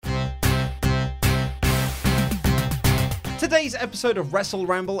Today's episode of Wrestle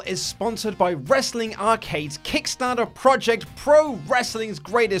Ramble is sponsored by Wrestling Arcade's Kickstarter project, Pro Wrestling's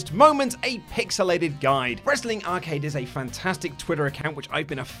Greatest Moments, a pixelated guide. Wrestling Arcade is a fantastic Twitter account which I've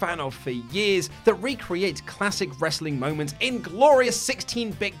been a fan of for years that recreates classic wrestling moments in glorious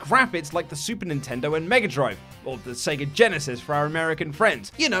 16-bit graphics like the Super Nintendo and Mega Drive, or the Sega Genesis for our American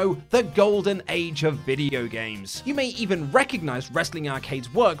friends. You know, the golden age of video games. You may even recognize Wrestling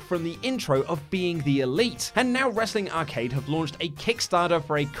Arcade's work from the intro of Being the Elite. And now Wrestling Arcade have launched a Kickstarter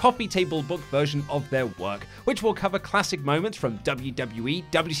for a coffee table book version of their work, which will cover classic moments from WWE,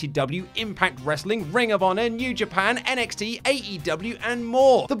 WCW, Impact Wrestling, Ring of Honor, New Japan, NXT, AEW, and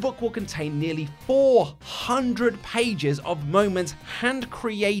more. The book will contain nearly 400 pages of moments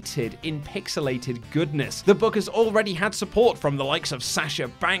hand-created in pixelated goodness. The book has already had support from the likes of Sasha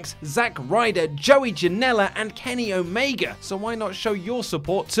Banks, Zack Ryder, Joey Janela, and Kenny Omega, so why not show your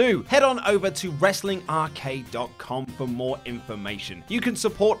support too? Head on over to WrestlingArcade.com for more information. You can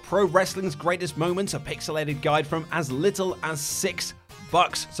support Pro Wrestling's Greatest Moments, a pixelated guide from as little as $6.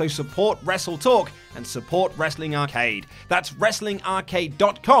 So support Wrestle Talk and support Wrestling Arcade. That's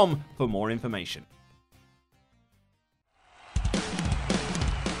WrestlingArcade.com for more information.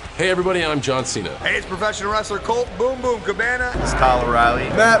 Hey everybody, I'm John Cena. Hey, it's professional wrestler Colt Boom Boom Cabana. It's Kyle O'Reilly.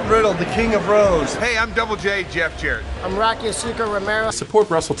 Matt Riddle, the King of Rose. Hey, I'm Double J, Jeff Jarrett. I'm Rocky Asuka Romero.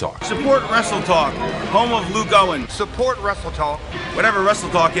 Support Wrestle Talk. Support Wrestle Talk, home of Luke Owen. Support Wrestle Talk. Whatever Wrestle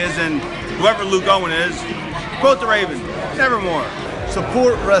Talk is and whoever Luke Owen is, quote the Raven, nevermore.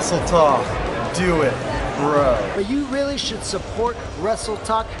 Support Wrestle Talk. Do it, bro. But you really should support Wrestle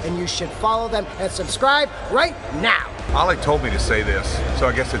Talk, and you should follow them and subscribe right now. Ollie told me to say this, so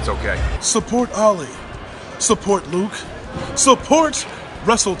I guess it's okay. Support Ollie. Support Luke. Support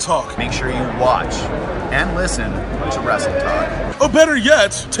Wrestle Talk. Make sure you watch and listen to Wrestle Talk. Or better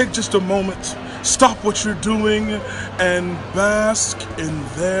yet, take just a moment, stop what you're doing, and bask in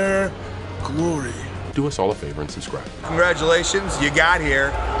their glory. Do us all a favor and subscribe. Congratulations, you got here.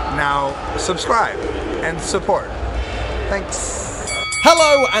 Now, subscribe and support. Thanks.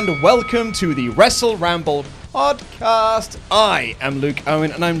 Hello and welcome to the Wrestle Ramble podcast. I am Luke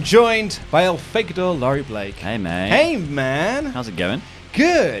Owen and I'm joined by El Figdor Laurie Blake. Hey, mate. Hey, man. How's it going?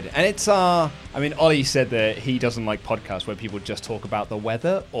 Good. And it's Ollie said that he doesn't like podcasts where people just talk about the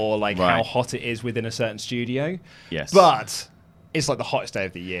weather or like how hot it is within a certain studio. Yes. But it's like the hottest day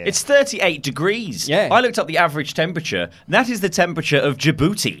of the year. It's 38 degrees. Yeah. I looked up the average temperature. That is the temperature of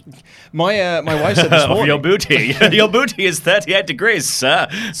Djibouti. My wife said this morning. Your booty. Your booty is 38 degrees, sir.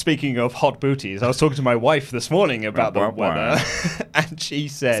 Speaking of hot booties, I was talking to my wife this morning about the weather, and she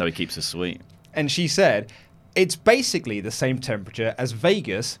said... So he keeps us sweet. And she said, it's basically the same temperature as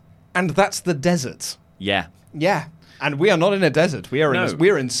Vegas, and that's the desert. Yeah. Yeah. And we are not in a desert. We are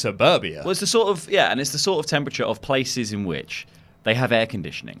we're in suburbia. Well, it's the sort of, and it's the sort of temperature of places in which they have air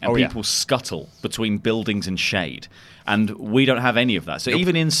conditioning and people scuttle between buildings and shade. And we don't have any of that. So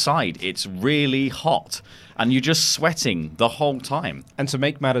even inside, it's really hot. And you're just sweating the whole time. And to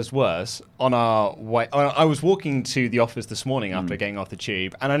make matters worse, on our way, I was walking to the office this morning after getting off the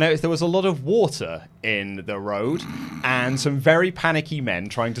tube, and I noticed there was a lot of water in the road and some very panicky men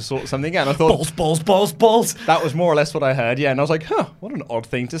trying to sort something out. I thought, balls. That was more or less what I heard, yeah. And I was like, what an odd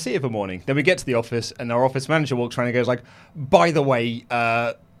thing to see of a morning. Then we get to the office, and our office manager walks around and goes like, by the way,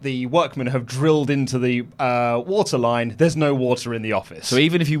 the workmen have drilled into the water line. There's no water in the office. So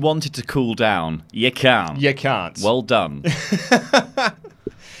even if you wanted to cool down, you can't. You can't. Well done.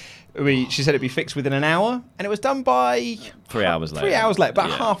 She said it'd be fixed within an hour, and it was done by 3 hours later. 3 hours later,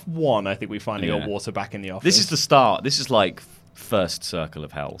 about 1:30, I think we finally got water back in the office. This is the start. This is like first circle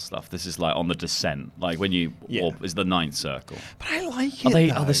of hell stuff. This is like on the descent, like when you or is the ninth circle. But I like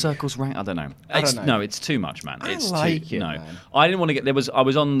it. Are the circles ranked? I don't know. No, it's too much, man. I like it. No, man. I didn't want to get. I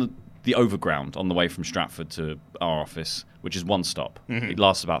was on the overground on the way from Stratford to our office, which is one stop. It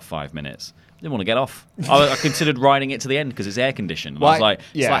lasts about 5 minutes. Didn't want to get off. I considered riding it to the end because it's air conditioned. I was like,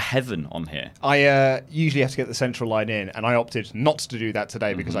 it's like heaven on here. I usually have to get the central line in, and I opted not to do that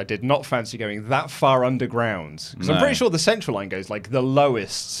today because I did not fancy going that far underground. Because I'm pretty sure the central line goes like the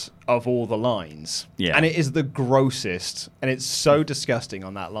lowest of all the lines. Yeah. And it is the grossest, and it's so disgusting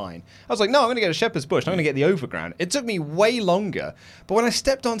on that line. I was like, no, I'm going to go to Shepherd's Bush. I'm going to get the overground. It took me way longer. But when I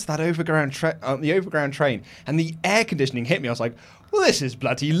stepped onto that overground train, and the air conditioning hit me, I was like, well, this is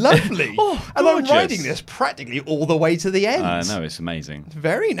bloody lovely. And I'm riding this practically all the way to the end. I know, it's amazing. It's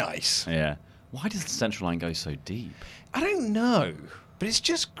very nice. Yeah. Why does the central line go so deep? I don't know. But it's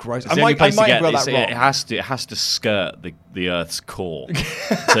just gross. It's it has to skirt the Earth's core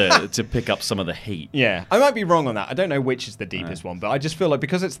to pick up some of the heat. Yeah, I might be wrong on that. I don't know which is the deepest one, but I just feel like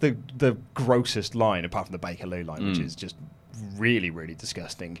because it's the grossest line, apart from the Bakerloo line, which is just really, really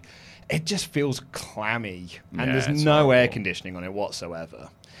disgusting. It just feels clammy, and Yeah, there's it's no air horrible. conditioning on it whatsoever.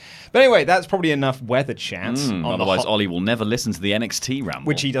 But anyway, that's probably enough weather chat. On Otherwise, Ollie will never listen to the NXT ramble.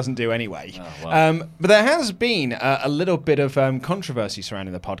 which he doesn't do anyway. Oh, well. But there has been a little bit of controversy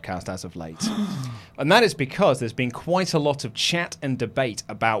surrounding the podcast as of late. And that is because there's been quite a lot of chat and debate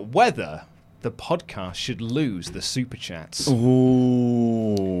about whether the podcast should lose the super chats.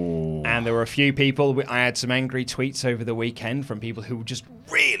 Ooh. And there were a few people, I had some angry tweets over the weekend from people who just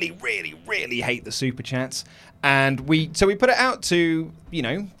really, really, really hate the super chats. And we put it out to,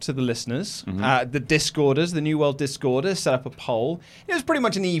 to the listeners, the Discorders, the New World Discorders, set up a poll. It was pretty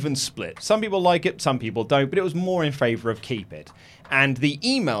much an even split. Some people like it, some people don't, but it was more in favor of keep it. And the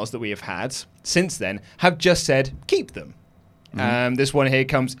emails that we have had since then have just said, keep them. This one here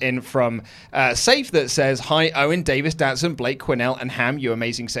comes in from Safe that says, "Hi, Owen, Davis, Datsun, Blake, Quinnell, and Ham, you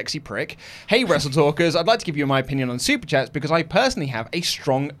amazing sexy prick. Hey, Wrestle Talkers, I'd like to give you my opinion on Super Chats because I personally have a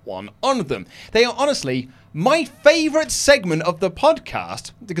strong one on them. They are honestly my favourite segment of the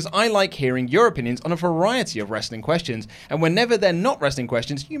podcast because I like hearing your opinions on a variety of wrestling questions, and whenever they're not wrestling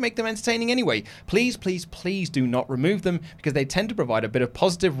questions, you make them entertaining anyway. Please, please, please do not remove them because they tend to provide a bit of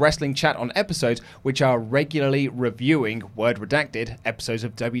positive wrestling chat on episodes which are regularly reviewing, word redacted, episodes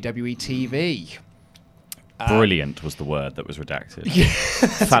of WWE TV. Brilliant was the word that was redacted.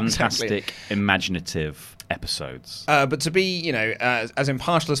 Fantastic, imaginative episodes. But to be, as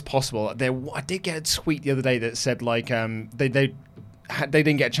impartial as possible, I did get a tweet the other day that said they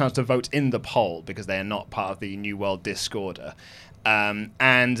didn't get a chance to vote in the poll because they are not part of the New World Discorder,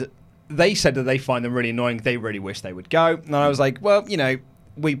 and they said that they find them really annoying. They really wish they would go, and I was like, well,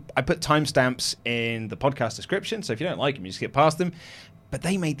 I put timestamps in the podcast description, so if you don't like them, you just skip past them. But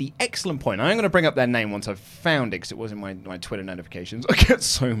they made the excellent point. I'm going to bring up their name once I've found it because it was in my Twitter notifications. I get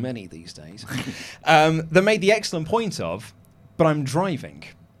so many these days. They made the excellent point of, but I'm driving.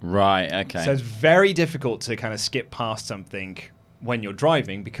 Right, okay. So it's very difficult to kind of skip past something when you're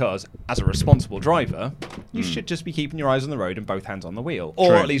driving because as a responsible driver, you should just be keeping your eyes on the road and both hands on the wheel.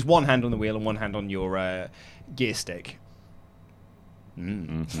 Or True. at least one hand on the wheel and one hand on your gear stick.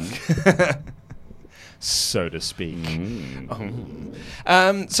 So to speak.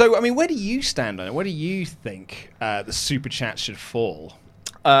 So, where do you stand on it? Where do you think the super chats should fall?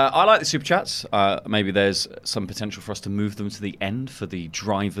 I like the super chats. Maybe there's some potential for us to move them to the end for the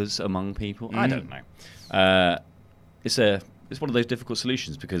drivers among people. I don't know. It's one of those difficult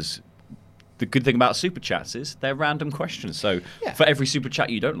solutions because the good thing about super chats is they're random questions. So for every super chat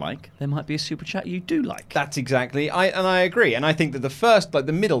you don't like, there might be a super chat you do like. That's exactly. I agree. And I think that the first, the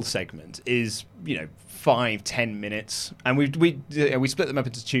middle segment is, 5-10 minutes, and we split them up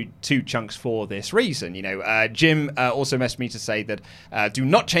into two chunks for this reason. Jim also messaged me to say that do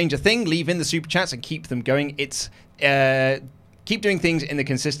not change a thing, leave in the super chats and keep them going. It's keep doing things in the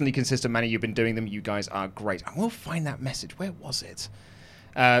consistent manner you've been doing them. You guys are great. I will find that message. Where was it?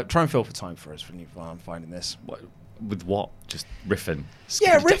 Try and fill for time for us while I'm finding this. With what? Just riffing.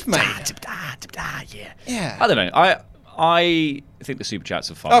 Yeah, riff, mate. Yeah. I don't know. I think the super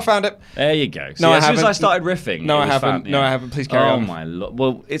chats are fun. Oh, I found it. There you go. No, I as soon haven't. as I started riffing, No, it I was haven't. fun, No, I haven't. Please carry on. Oh my lord.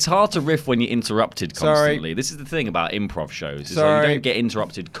 Well, it's hard to riff when you're interrupted constantly. This is the thing about improv shows. Is like you don't get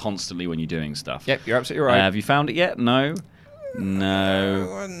interrupted constantly when you're doing stuff. Yep, you're absolutely right. Have you found it yet? No.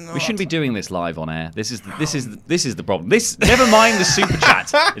 We shouldn't be doing this live on air. This is the problem. Never mind the super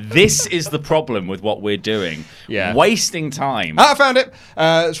chat. This is the problem with what we're doing. Yeah, wasting time. I found it.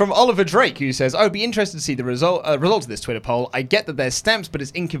 It's from Oliver Drake, who says, "I would be interested to see the result of this Twitter poll. I get that there's stamps, but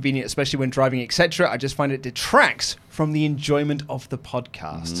it's inconvenient, especially when driving, etc. I just find it detracts from the enjoyment of the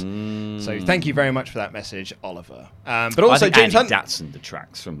podcast." So thank you very much for that message, Oliver. But also James Andy Datsun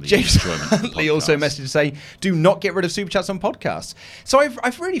detracts from the James enjoyment of the Huntley podcast. also messaged to say, "Do not get rid of super chats on podcasts." So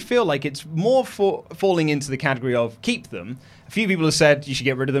I really feel like it's more falling into the category of keep them. A few people have said you should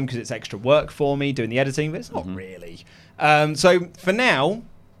get rid of them because it's extra work for me doing the editing, but it's not really. So for now,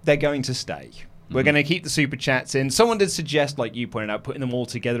 they're going to stay. We're going to keep the super chats in. Someone did suggest, like you pointed out, putting them all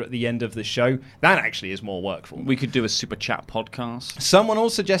together at the end of the show. That actually is more work for me. We could do a super chat podcast. Someone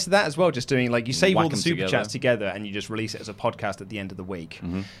also suggested that as well, just doing you save all the super together. chats together and you just release it as a podcast at the end of the week.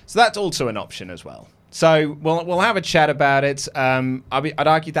 So that's also an option as well. So we'll have a chat about it. I'd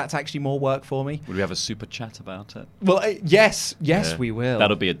argue that's actually more work for me. Would we have a super chat about it? Well, yes, we will.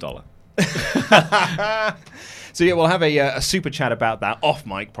 That'll be $1. So yeah, we'll have a super chat about that off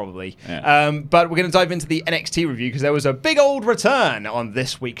mic probably. Yeah. But we're going to dive into the NXT review because there was a big old return on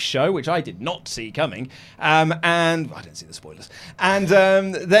this week's show, which I did not see coming. And I didn't see the spoilers. And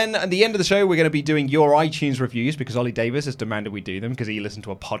then at the end of the show, we're going to be doing your iTunes reviews because Ollie Davis has demanded we do them because he listened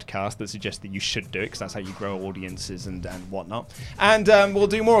to a podcast that suggests that you should do it because that's how you grow audiences and whatnot. And we'll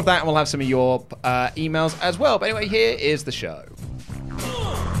do more of that and we'll have some of your emails as well. But anyway, here is the show.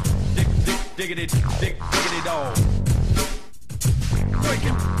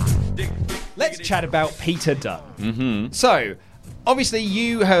 Let's chat about Peter Dunne. Mm-hmm. So, obviously,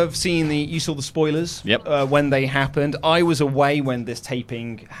 you saw the spoilers when they happened. I was away when this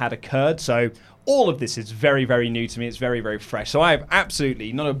taping had occurred, so all of this is very, very new to me. It's very, very fresh. So I have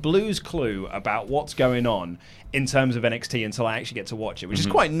absolutely not a blue's clue about what's going on in terms of NXT until I actually get to watch it, which is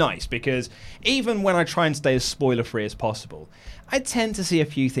quite nice because even when I try and stay as spoiler-free as possible, I tend to see a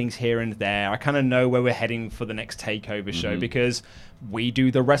few things here and there. I kind of know where we're heading for the next TakeOver show because we do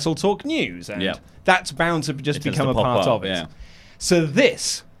the Wrestle Talk news, and that's bound to just become a part of it. Yeah. So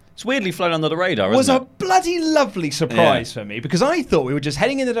this... It's weirdly flown under the radar, was isn't it? a bloody lovely surprise for me because I thought we were just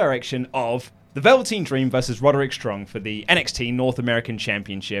heading in the direction of the Velveteen Dream versus Roderick Strong for the NXT North American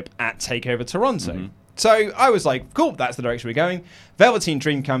Championship at TakeOver Toronto. So I was like, cool, that's the direction we're going. Velveteen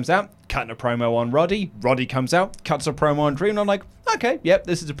Dream comes out, cutting a promo on Roddy. Roddy comes out, cuts a promo on Dream. And I'm like, okay, yep,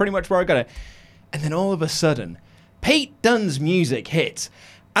 this is pretty much where I got it. And then all of a sudden, Pete Dunne's music hits.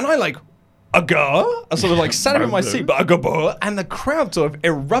 And I like, I sort of like sat up in my seat, and the crowd sort of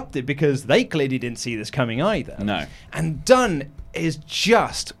erupted because they clearly didn't see this coming either. No. And Dunne is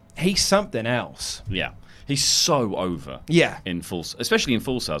just, he's something else. Yeah. He's so over. Yeah. Especially in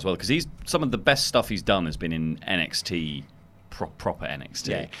Full Sail as well, because some of the best stuff he's done has been in NXT, proper NXT.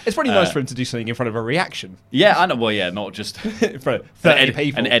 Yeah. It's pretty nice for him to do something in front of a reaction. Yeah, I know. Well, yeah, not just in front of 30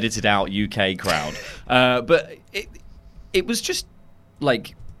 people. An edited out UK crowd. But it was just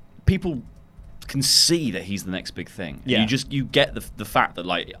like people can see that he's the next big thing. Yeah. You get the fact that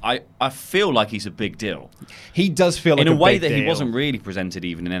like I feel like he's a big deal. He does feel like in a way big that deal. He wasn't really presented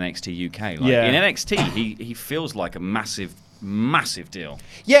even in NXT UK. Like, in NXT he feels like a massive deal.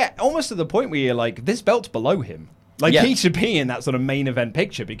 Yeah, almost to the point where you're like, this belt's below him. Like he should be in that sort of main event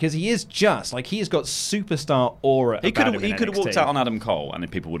picture because he is just like he's got superstar aura. He could have walked out on Adam Cole and then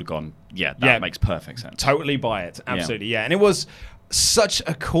people would have gone, that makes perfect sense. Totally buy it, absolutely, yeah. And it was such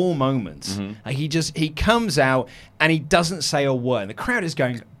a cool moment. Like he comes out and he doesn't say a word. The crowd is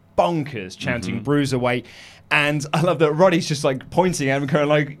going bonkers, chanting "Bruiserweight." And I love that Roddy's just like pointing at him, kind of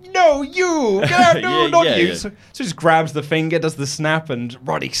like, "No, you, no, not you." So he just grabs the finger, does the snap, and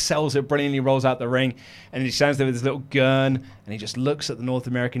Roddy sells it brilliantly, rolls out the ring, and he stands there with his little gun, and he just looks at the North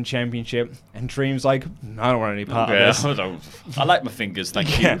American Championship, and Dream's like, "I don't want any part of this. I like my fingers,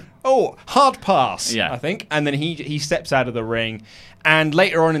 thank you." Oh, hard pass, I think. And then he steps out of the ring, and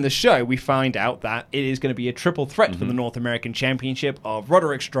later on in the show, we find out that it is going to be a triple threat for the North American Championship of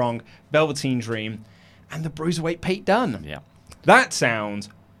Roderick Strong, Velveteen Dream, and the Bruiserweight Pete Dunne. Yeah. That sounds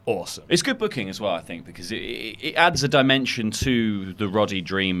awesome. It's good booking as well, I think, because it adds a dimension to the Roddy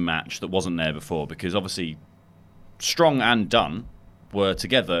Dream match that wasn't there before, because obviously Strong and Dunne were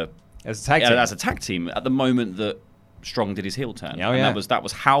together as a tag team at the moment that Strong did his heel turn. Oh, and that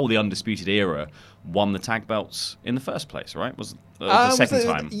was how the Undisputed Era won the tag belts in the first place, right? Was the second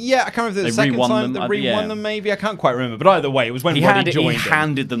time? Yeah, I can't remember the second time they re-won them, maybe. I can't quite remember. But either way, it was when Roddy joined them. He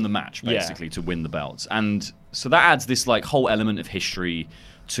handed them the match, basically, to win the belts. And so that adds this like whole element of history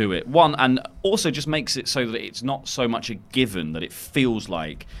to it. One, and also just makes it so that it's not so much a given that it feels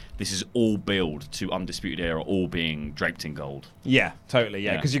like this is all build to Undisputed Era all being draped in gold. Yeah, totally,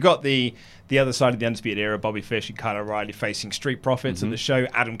 yeah. Because you've got the other side of the Undisputed Era, Bobby Fish and Kyle O'Reilly facing Street Profits at the show.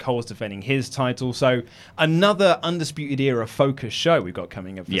 Adam Cole's defending his title. So another Undisputed Era focused show we've got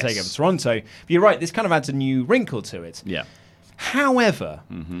coming up for TakeOver Toronto. But you're right, this kind of adds a new wrinkle to it. Yeah. However,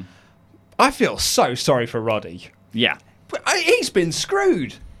 I feel so sorry for Roddy. Yeah. He's been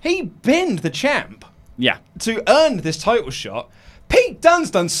screwed. He binned the champ. Yeah. To earn this title shot. Pete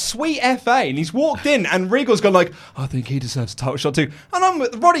Dunne's done sweet FA, and he's walked in, and Regal's gone like, I think he deserves a title shot too.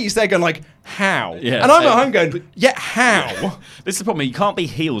 And Roddy's there going like, how? Yeah, and I'm at home going, how? This is the problem. You can't be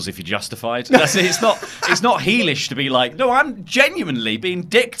heels if you're justified. It's not heelish to be like, no, I'm genuinely being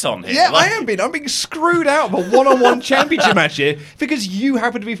dicked on here. Yeah, like, I'm being screwed out of a one-on-one championship match here because you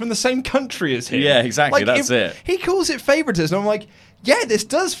happen to be from the same country as him. Yeah, exactly. Like, that's it. He calls it favoritism. I'm like, yeah, this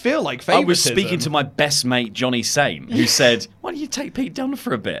does feel like favoritism. I was speaking to my best mate Johnny Sane, who said, "Why don't you take Pete Dunne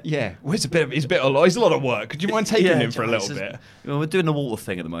for a bit?" Yeah, well, he's a lot of work. Could you mind taking him for a little bit? Well, we're doing the water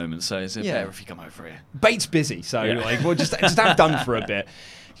thing at the moment, so it's better if you come over here. Bates busy, so we'll just have Dunne for a bit.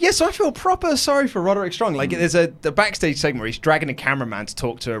 Yeah, so I feel proper sorry for Roderick Strong. Like, there's a backstage segment where he's dragging a cameraman to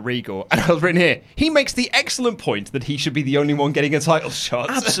talk to Regal, and I was written here, he makes the excellent point that he should be the only one getting a title shot.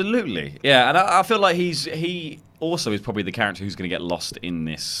 Absolutely. Yeah, and I feel like he also is probably the character who's going to get lost in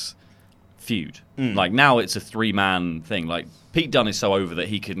this feud. Like, now it's a 3-man thing. Like, Pete Dunne is so over that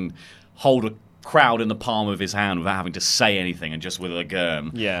he can hold a crowd in the palm of his hand without having to say anything and just with a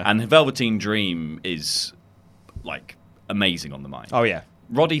gurm. Yeah. And Velveteen Dream is, like, amazing on the mic. Oh, yeah.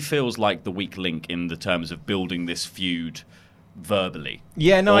 Roddy feels like the weak link in the terms of building this feud verbally.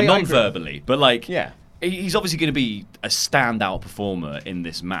 Yeah, no, or I non-verbally. But, like, yeah. He's obviously going to be a standout performer in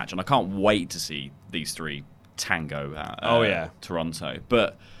this match, and I can't wait to see these three tango at Toronto.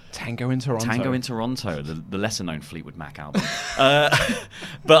 But Tango in Toronto. The lesser-known Fleetwood Mac album.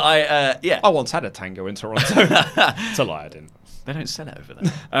 But I once had a Tango in Toronto. It's a lie, I didn't. They don't sell it over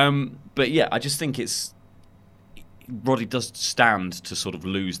there. But yeah, I just think Roddy does stand to sort of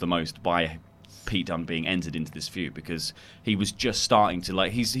lose the most by Pete Dunne being entered into this feud, because he was just starting to,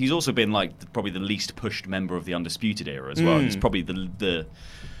 like, he's also been like probably the least pushed member of the Undisputed Era as well. He's probably the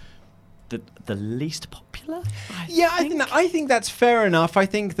least popular. I think that's fair enough. I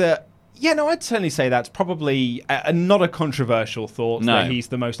think that, I'd certainly say that's probably not a controversial thought that he's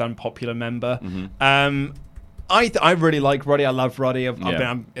the most unpopular member. I really like Roddy. I love Roddy. I've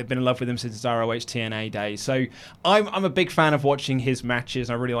been in love with him since his ROH TNA days. So I'm a big fan of watching his matches.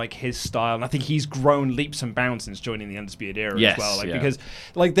 I really like his style, and I think he's grown leaps and bounds since joining the Undisputed Era as well. Because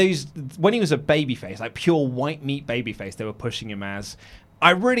like when he was a babyface, like pure white meat babyface, they were pushing him as. I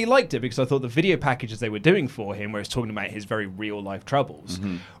really liked it because I thought the video packages they were doing for him, where it's talking about his very real life troubles,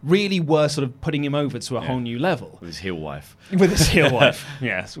 really were sort of putting him over to a whole new level. With his heel wife.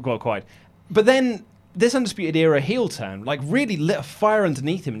 Yes, quite. But then this Undisputed Era heel turn, like, really lit a fire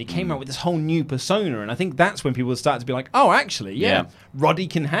underneath him, and he came out with this whole new persona, and I think that's when people start to be like, oh, actually, Roddy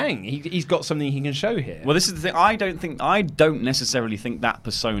can hang. He's got something he can show here. Well, this is the thing. I don't necessarily think that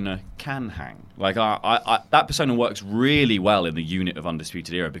persona can hang. Like, that persona works really well in the unit of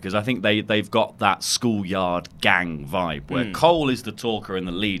Undisputed Era, because I think they've got that schoolyard gang vibe, where Cole is the talker and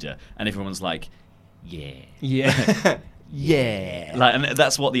the leader, and everyone's like, yeah. Like, and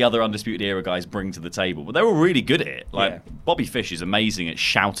that's what the other Undisputed Era guys bring to the table. But they were really good at it. Like, Bobby Fish is amazing at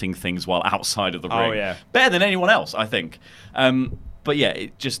shouting things while outside of the ring. Oh, yeah. Better than anyone else, I think. But yeah,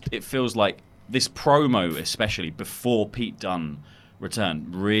 it feels like this promo, especially before Pete Dunne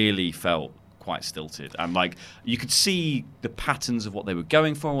returned, really felt quite stilted. And, like, you could see the patterns of what they were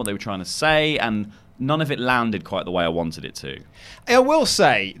going for and what they were trying to say, and none of it landed quite the way I wanted it to. I will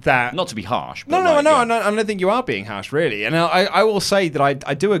say that... Not to be harsh. But I don't think you are being harsh, really. And I will say that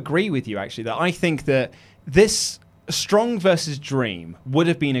I do agree with you, actually, that I think that this Strong versus Dream would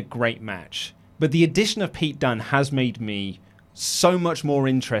have been a great match. But the addition of Pete Dunne has made me so much more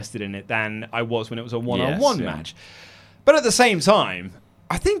interested in it than I was when it was a one-on-one match. But at the same time,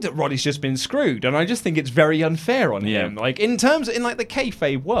 I think that Roddy's just been screwed, and I just think it's very unfair on him. Like, in like the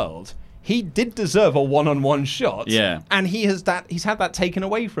kayfabe world, he did deserve a one-on-one shot, and he's had that taken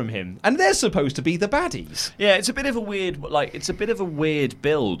away from him, and they're supposed to be the baddies. Yeah, it's a bit of a weird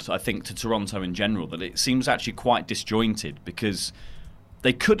build, I think, to Toronto in general. That it seems actually quite disjointed, because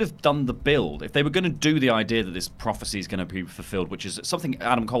they could have done the build if they were going to do the idea that this prophecy is going to be fulfilled, which is something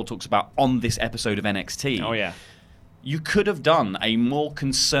Adam Cole talks about on this episode of NXT. Oh yeah. You could have done a more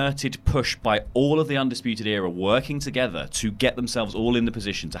concerted push by all of the Undisputed Era working together to get themselves all in the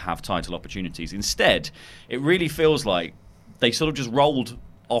position to have title opportunities. Instead, it really feels like they sort of just rolled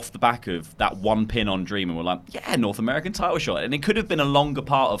off the back of that one pin on Dream and were like, North American title shot. And it could have been a longer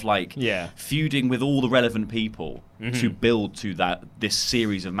part of, like, feuding with all the relevant people to build to this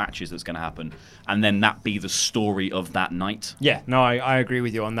series of matches that's going to happen, and then that be the story of that night. Yeah, no, I agree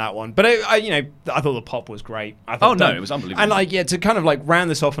with you on that one. But I thought the pop was great. it was unbelievable. And to kind of like round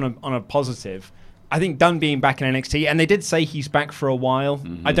this off on a positive, I think Dunne being back in NXT, and they did say he's back for a while.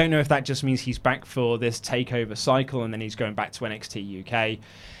 I don't know if that just means he's back for this takeover cycle and then he's going back to NXT UK.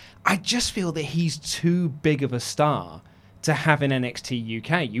 I just feel that he's too big of a star to have in NXT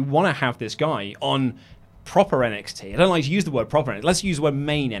UK. You want to have this guy on proper NXT. I don't like to use the word proper NXT. Let's use the word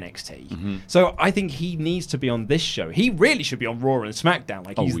main NXT. So I think he needs to be on this show. He really should be on Raw and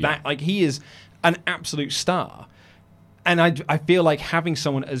SmackDown. He is an absolute star. And I feel like having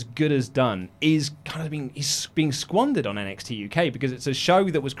someone as good as Dunne is kind of being squandered on NXT UK, because it's a show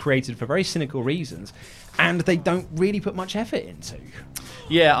that was created for very cynical reasons, and they don't really put much effort into.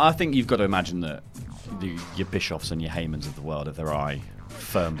 Yeah, I think you've got to imagine that your Bischoffs and your Heymans of the world, if their eye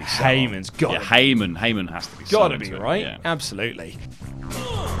firmly set Heyman's got Heyman has to be. Got to be right. Yeah. Absolutely.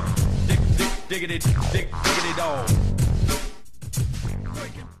 Diggity dog.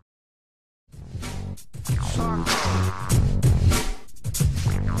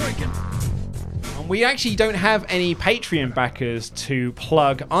 We actually don't have any Patreon backers to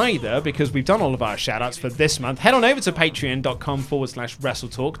plug either because we've done all of our shout-outs for this month. Head on over to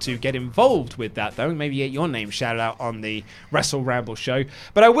patreon.com/WrestleTalk to get involved with that, though. Maybe get your name shouted out on the Wrestle Ramble show.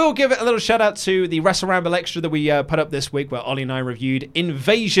 But I will give it a little shout-out to the Wrestle Ramble Extra that we put up this week where Ollie and I reviewed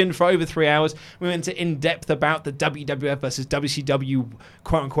Invasion for over 3 hours. We went into in-depth about the WWF versus WCW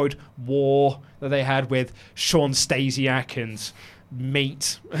quote-unquote war that they had with Sean Stasiak and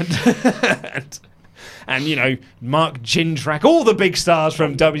Meat and you know, Mark Jindrak, all the big stars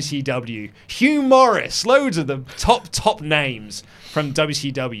from WCW. Hugh Morris, loads of the top names from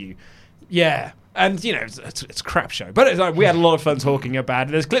WCW. Yeah, and you know, it's a crap show. But we had a lot of fun talking about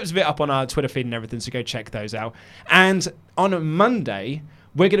it. There's clips of it up on our Twitter feed and everything, so go check those out. And on Monday,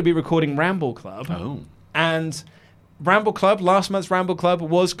 we're going to be recording Ramble Club. Oh. And Ramble Club, last month's Ramble Club,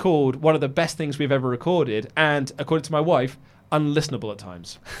 was called one of the best things we've ever recorded. And according to my wife, unlistenable at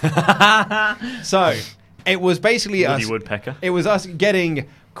times. So it was basically Woody Woodpecker. It was us getting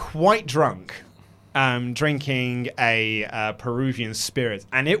quite drunk, drinking a Peruvian spirit,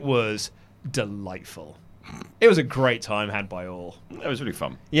 and it was delightful. It was a great time had by all. It was really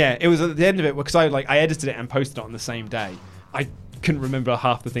fun. Yeah, it was at the end of it because I edited it and posted it on the same day. I couldn't remember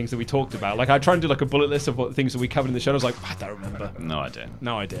half the things that we talked about. Like I tried to do like a bullet list of what things that we covered in the show. I was like, I don't remember. No idea.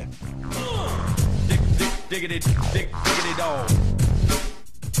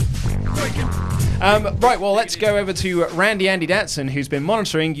 Right, well, let's go over to Randy Andy Datson, who's been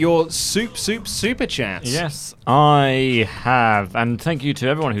monitoring your super chats. Yes, I have. And thank you to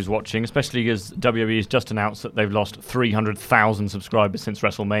everyone who's watching, especially as WWE has just announced that they've lost 300,000 subscribers since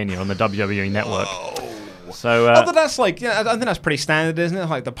WrestleMania on the WWE Network. So, although that's like, I think that's pretty standard, isn't it?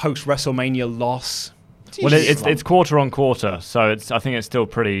 Like the post-WrestleMania loss. Well, it's quarter on quarter, so I think it's still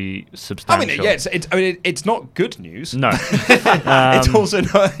pretty substantial. I mean, yeah, it's not good news. No, it's also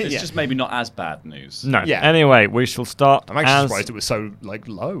not. It's just maybe not as bad news. No. Yeah. Anyway, we shall start. I'm actually surprised it was so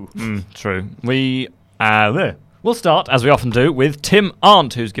low. True. We'll start, as we often do, with Tim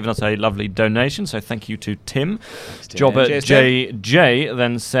Arndt, who's given us a lovely donation, so thank you to Tim. Jobber JJ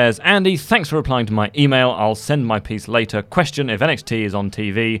then says, Andy, thanks for replying to my email. I'll send my piece later. Question, if NXT is on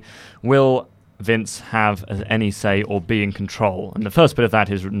TV, will Vince have any say or be in control? And the first bit of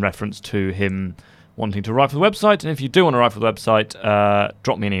that is in reference to him wanting to write for the website. And if you do want to write for the website,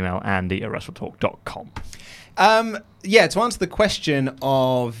 drop me an email, andy@wrestletalk.com. To answer the question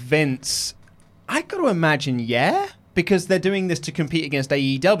of Vince, I got to imagine, because they're doing this to compete against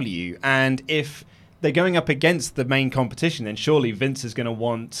AEW, and if they're going up against the main competition, then surely Vince is going to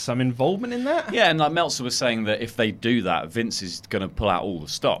want some involvement in that. Yeah, and like Meltzer was saying that if they do that, Vince is going to pull out all the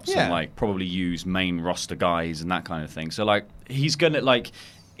stops and like probably use main roster guys and that kind of thing. So like he's going to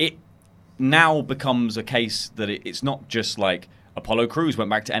it now becomes a case that it's not just like Apollo Crews went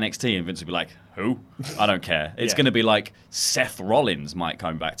back to NXT and Vince would be like, who? I don't care. It's going to be like Seth Rollins might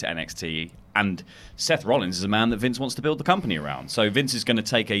come back to NXT. And Seth Rollins is a man that Vince wants to build the company around. So Vince is going to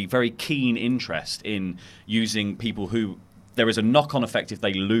take a very keen interest in using people who there is a knock-on effect if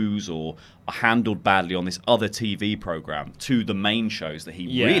they lose or are handled badly on this other TV program to the main shows that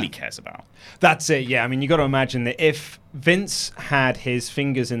he really cares about. That's it, yeah. I mean, you got to imagine that if Vince had his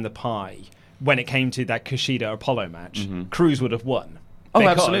fingers in the pie when it came to that Kushida Apollo match, Crews would have won. Oh,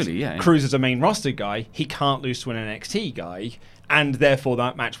 absolutely, yeah. Crews is a main roster guy. He can't lose to an NXT guy. And therefore,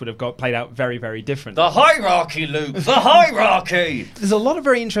 that match would have played out very, very differently. The hierarchy, Luke! The hierarchy! There's a lot of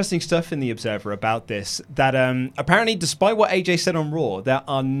very interesting stuff in The Observer about this. That apparently, despite what AJ said on Raw, there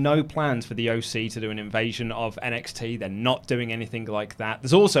are no plans for the OC to do an invasion of NXT. They're not doing anything like that.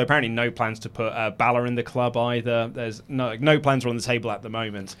 There's also apparently no plans to put Balor in the club either. There's no plans are on the table at the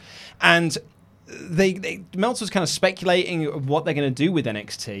moment. And Meltzer's kind of speculating what they're going to do with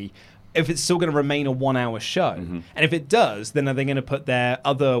NXT. If it's still going to remain a 1 hour show. And if it does, then are they going to put their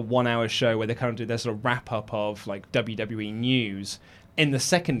other 1 hour show where they kind of do their sort of wrap up of like WWE news in the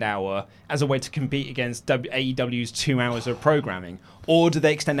second hour as a way to compete against AEW's 2 hours of programming? Or do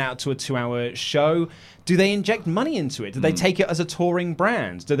they extend out to a 2 hour show? Do they inject money into it? Do they take it as a touring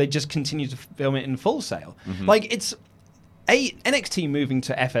brand? Do they just continue to film it in Full Sail? Like it's NXT moving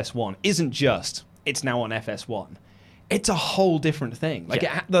to FS1 isn't just it's now on FS1. It's a whole different thing. Like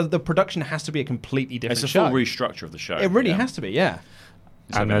the production has to be a completely different show. It's a full restructure of the show. It really has to be, yeah.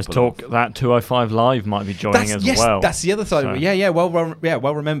 And there's talk that 205 Live might be joining as well. That's the other side of it.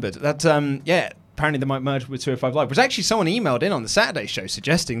 Well remembered. That apparently they might merge with 205 Live. Which actually someone emailed in on the Saturday show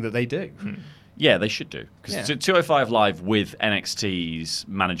suggesting that they do. Yeah, they should do. Because 205 Live with NXT's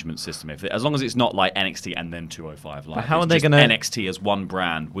management system, as long as it's not like NXT and then 205 Live. But how are they going to... NXT as one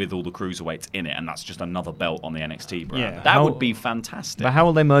brand with all the cruiserweights in it, and that's just another belt on the NXT brand. Yeah. That would be fantastic. But how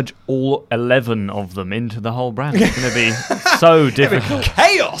will they merge all 11 of them into the whole brand? It's going to be so difficult.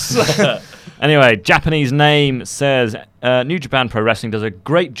 Chaos! Anyway, Japanese Name says New Japan Pro Wrestling does a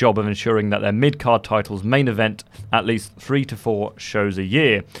great job of ensuring that their mid-card titles main event at least 3 to 4 shows a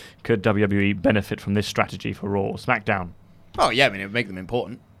year. Could WWE benefit from this strategy for Raw or SmackDown? Oh, yeah, I mean, it would make them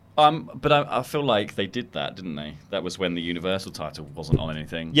important. But I feel like they did that, didn't they? That was when the Universal title wasn't on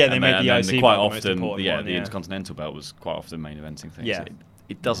anything. Yeah, they made the IC quite belt often. the Intercontinental belt was quite often main eventing things. Yeah.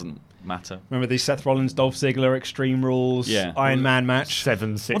 It doesn't matter. Remember the Seth Rollins, Dolph Ziggler Extreme Rules Iron Man match?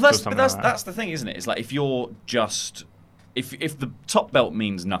 7-6 well, or something that's the thing, isn't it? It's like if you're just... If the top belt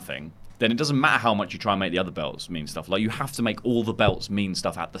means nothing, then it doesn't matter how much you try and make the other belts mean stuff. Like, you have to make all the belts mean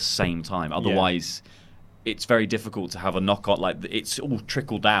stuff at the same time. Otherwise, it's very difficult to have a knock-on. Like, it's all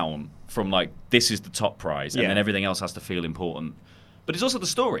trickle down from, like, this is the top prize, and then everything else has to feel important. But it's also the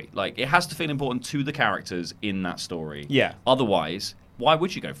story. Like, it has to feel important to the characters in that story. Yeah. Otherwise, why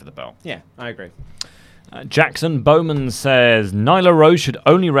would you go for the belt? Yeah, I agree. Jackson Bowman says Nyla Rose should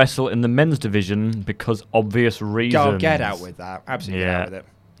only wrestle in the men's division because obvious reasons. Go get out with that. Absolutely get out with it.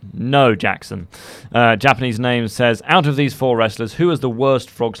 No, Jackson. Japanese Name says, out of these 4 wrestlers, who has the worst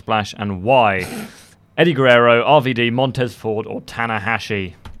frog splash and why? Eddie Guerrero, RVD, Montez Ford, or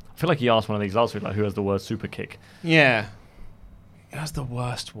Tanahashi? I feel like he asked one of these last week, like, who has the worst super kick? Yeah. Who has the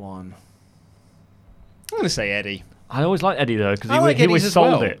worst one? I'm going to say Eddie. I always like Eddie, though, because he always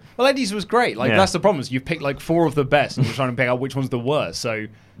sold it. Well, Eddie's was great. Like, that's the problem, is you've picked, like, 4 of the best, and you're trying to pick out which one's the worst, so...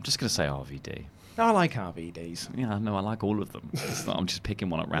 I'm just going to say RVD. I like RVDs. Yeah, no, I like all of them. I'm just picking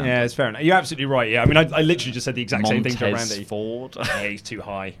one at random. Yeah, it's fair enough. You're absolutely right. Yeah, I mean, I literally just said the exact same thing to Randy. Ford. Yeah, he's too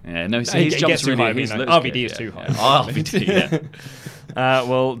high. Yeah, no, so his jump's really high. RVD is too high. RVD, yeah.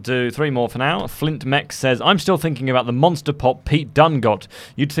 We'll do 3 more for now. Flint Mech says, I'm still thinking about the monster pop Pete Dunne got.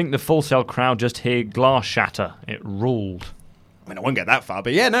 You'd think the Full Sail crowd just hear glass shatter. It ruled. I mean, I won't get that far,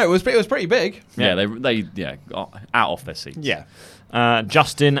 but yeah, no, it was pretty big. Yeah, they got out off their seats. Yeah.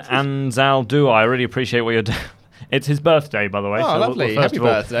 Justin Anzaldua, I really appreciate what you're doing. It's his birthday, by the way. Oh, lovely. Happy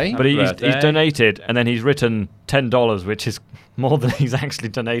birthday. But he's donated, and then he's written $10, which is more than he's actually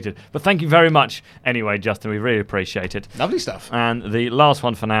donated. But thank you very much anyway, Justin. We really appreciate it. Lovely stuff. And the last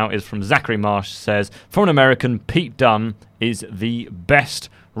one for now is from Zachary Marsh, says, for an American, Pete Dunne is the best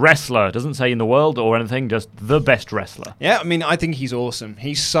wrestler. Doesn't say in the world or anything, just the best wrestler. Yeah, I mean, I think he's awesome.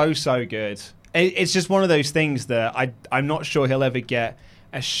 He's so good. It's just one of those things that I'm not sure he'll ever get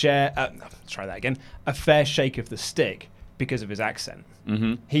a fair shake of the stick because of his accent.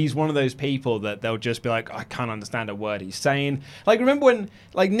 Mm-hmm. He's one of those people that they'll just be like, I can't understand a word he's saying. Like, remember when,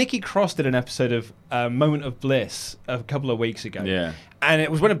 like, Nikki Cross did an episode of Moment of Bliss a couple of weeks ago? Yeah. And it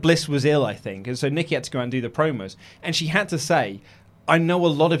was when Bliss was ill, I think. And so Nikki had to go out and do the promos. And she had to say, I know a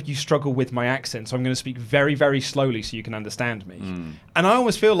lot of you struggle with my accent, so I'm going to speak very, very slowly so you can understand me. And I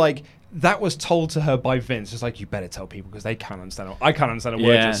almost feel like that was told to her by Vince. It's like, you better tell people because they can't understand. I can't understand a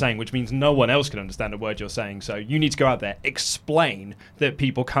word you're saying, which means no one else can understand a word you're saying. So you need to go out there, explain that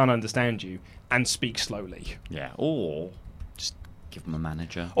people can't understand you, and speak slowly. Yeah, or just give them a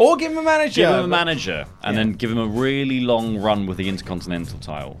manager. Give him a manager. And then give him a really long run with the Intercontinental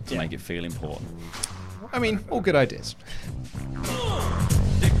title to make it feel important. I mean, all good ideas.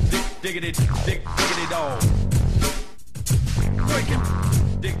 Diggity dog.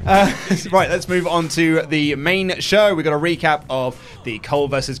 Right, let's move on to the main show. We got a recap of the Cole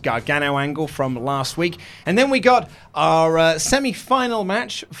versus Gargano angle from last week. And then we got our semi-final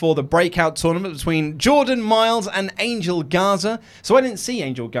match for the breakout tournament between Jordan Miles and Angel Garza. So I didn't see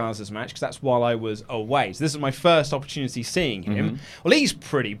Angel Garza's match because that's while I was away. So this is my first opportunity seeing him. Mm-hmm. Well, he's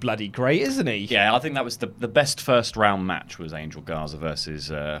pretty bloody great, isn't he? Yeah, I think that was the best first round match was Angel Garza versus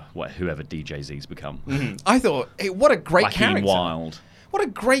whoever DJZ's become. Mm-hmm. I thought, what a great character. Wild. What a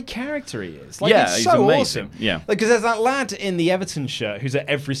great character he is. Like, yeah, he's so amazing. Awesome. Yeah. Because there's that lad in the Everton shirt who's at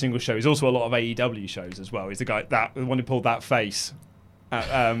every single show. He's also a lot of AEW shows as well. He's the guy, the one who pulled that face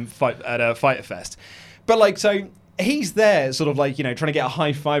at Fyter Fest. But, like, so he's there sort of like, trying to get a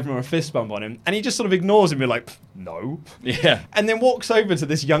high five or a fist bump on him. And he just sort of ignores him and be like, no. Yeah. And then walks over to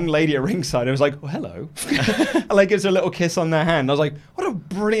this young lady at ringside and was like, well, hello. And like gives her a little kiss on their hand. I was like, what a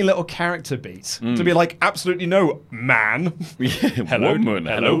brilliant little character beat. To be like, absolutely no, man. Yeah, hello, woman.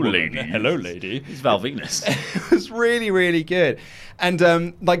 Hello, lady. Hello, lady. It's Val Venus. It was really, really good.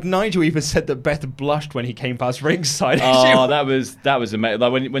 And like Nigel even said that Beth blushed when he came past ringside. Oh, that was amazing.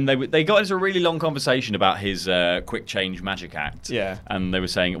 Like when they got into a really long conversation about his quick change magic act. Yeah. And they were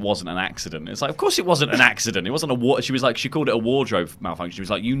saying it wasn't an accident. It's like, of course it wasn't an accident. It wasn't a she called it a wardrobe malfunction. She was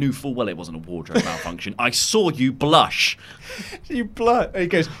like, you knew full well it wasn't a wardrobe malfunction. I saw you blush. You blush. He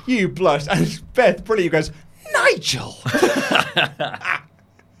goes, you blushed. And Beth brilliant goes, Nigel.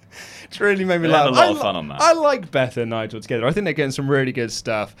 It's really made me laugh. Had a lot of fun on that. I like Beth and Nigel together. I think they're getting some really good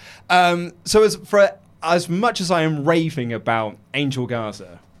stuff. So as much as I am raving about Angel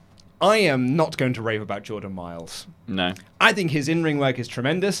Garza, I am not going to rave about Jordan Miles. No. I think his in-ring work is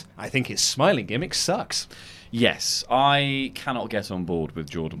tremendous. I think his smiling gimmick sucks. Yes, I cannot get on board with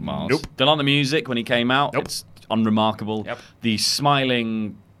Jordan Miles. Nope. Don't like the music when he came out. Nope. It's unremarkable. Yep. The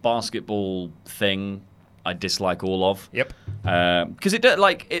smiling basketball thing, I dislike all of. Yep. Because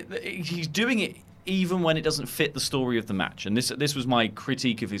he's doing it even when it doesn't fit the story of the match. And this was my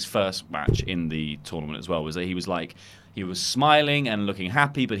critique of his first match in the tournament as well, was that he was smiling and looking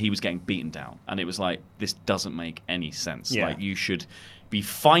happy, but he was getting beaten down. And it was like, this doesn't make any sense. Yeah. Like, you should be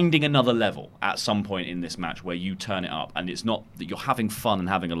finding another level at some point in this match where you turn it up, and it's not that you're having fun and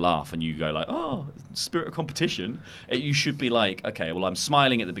having a laugh and you go like, oh, spirit of competition. You should be like, okay, well, I'm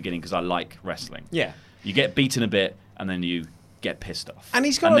smiling at the beginning because I like wrestling. Yeah. You get beaten a bit, and then you get pissed off. And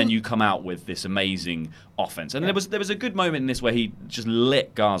then you come out with this amazing offense. And there was a good moment in this where he just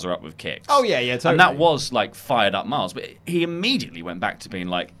lit Garza up with kicks. Oh, yeah, totally. And that was like fired up Miles. But he immediately went back to being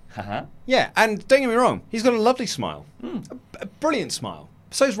like, haha. Yeah, and don't get me wrong, he's got a lovely smile. A brilliant smile.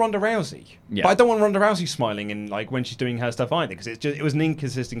 So's Ronda Rousey. Yeah. But I don't want Ronda Rousey smiling in like when she's doing her stuff either, because it was an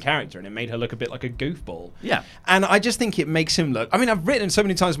inconsistent character and it made her look a bit like a goofball. Yeah. And I just think it makes him look. I mean, I've written so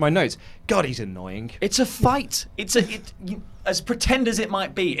many times in my notes. God, he's annoying. It's a fight. As pretend as it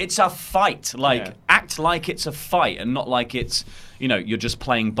might be, it's a fight. Act like it's a fight and not like it's, you're just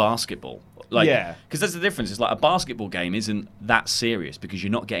playing basketball. Because there's the difference. It's like a basketball game isn't that serious because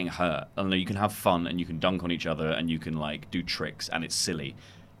you're not getting hurt. I know you can have fun and you can dunk on each other and you can do tricks and it's silly.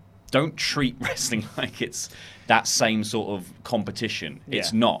 Don't treat wrestling like it's that same sort of competition. Yeah.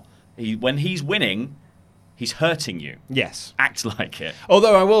 It's not. When he's winning, he's hurting you. Yes. Act like it.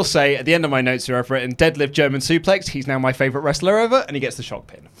 Although I will say, at the end of my notes here, I've written deadlift German suplex. He's now my favourite wrestler ever, and he gets the shock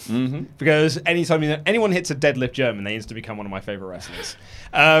pin. Mm-hmm. Because anytime anyone hits a deadlift German, they instantly become one of my favourite wrestlers.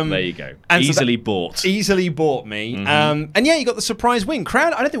 There you go. Easily bought. Easily bought me. Mm-hmm. And yeah, you got the surprise win.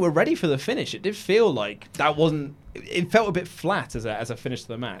 Crowd, I don't think we're ready for the finish. It did feel like that wasn't... It felt a bit flat as a finish to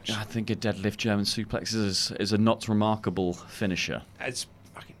the match. I think a deadlift German suplex is a not remarkable finisher. It's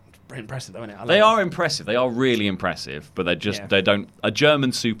fucking impressive, though, isn't it? They are impressive. They are really impressive, but they don't. A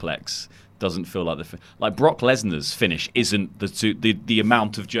German suplex doesn't feel like like Brock Lesnar's finish isn't the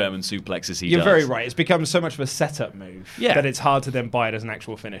amount of German suplexes he does. You're very right. It's become so much of a setup move that it's hard to then buy it as an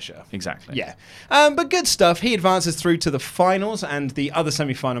actual finisher. Exactly. Yeah. But good stuff. He advances through to the finals and the other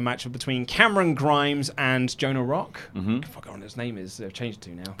semi-final matchup between Cameron Grimes and Jonah Rock. Mm-hmm. I forgot what his name is. They've changed it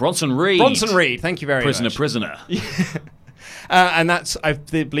to now. Bronson Reed. Bronson Reed. Thank you very much. Prisoner. And that's, I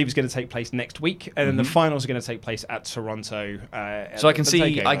believe, is going to take place next week, and then the finals are going to take place at Toronto. So I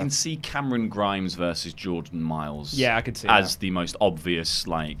can see Cameron Grimes versus Jordan Miles. Yeah, I could see as that. the most obvious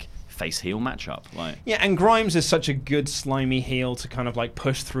face heel matchup. Yeah, and Grimes is such a good slimy heel to kind of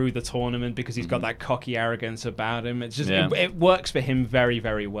push through the tournament because he's got that cocky arrogance about him. It's just it works for him very,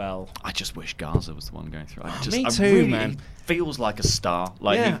 very well. I just wish Garza was the one going through. Me too, man. He feels like a star.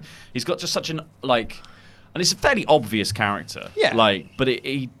 He's got just such an and it's a fairly obvious character. Yeah. But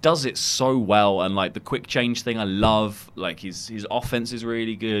he does it so well, and the quick change thing I love. His offense is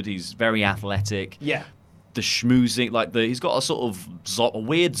really good. He's very athletic. Yeah. The schmoozing, he's got a sort of a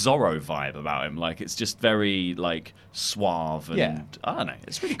weird Zorro vibe about him. It's just very suave and I don't know.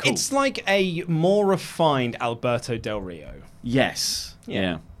 It's really cool. It's like a more refined Alberto Del Rio. Yes.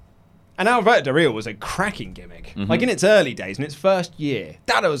 Yeah. And Alberto Del Rio was a cracking gimmick. Mm-hmm. In its early days, in its first year,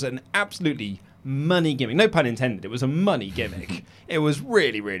 that was an absolutely money gimmick. No pun intended. It was a money gimmick. It was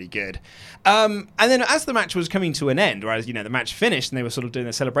really, really good. And then as the match was coming to an end, or as the match finished and they were sort of doing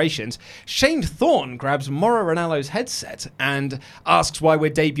their celebrations, Shane Thorne grabs Mauro Ranallo's headset and asks why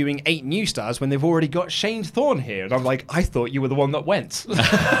we're debuting 8 new stars when they've already got Shane Thorne here. And I'm like, I thought you were the one that went.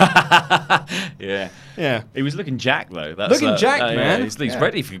 Yeah. Yeah. He was looking jacked though. Looking jacked, man. He's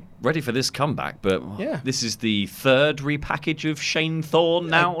ready for this comeback, but this is the third repackage of Shane Thorne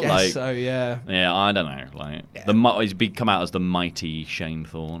now. I guess so, yeah. Yeah, I don't know. He's come out as the mighty Shane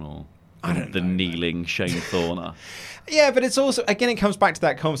Thorne, or the kneeling Shane Thorne. Yeah, but it's also, again, it comes back to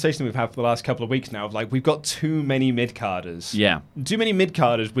that conversation we've had for the last couple of weeks now of we've got too many mid-carders. Yeah. Too many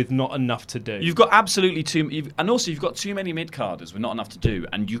mid-carders with not enough to do. You've got absolutely and also you've got too many mid-carders with not enough to do,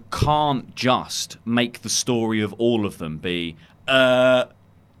 and you can't just make the story of all of them be,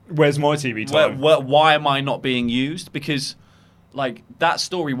 Where's my TV time? Why am I not being used? Because, like, that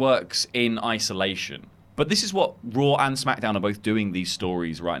story works in isolation. But this is what Raw and SmackDown are both doing these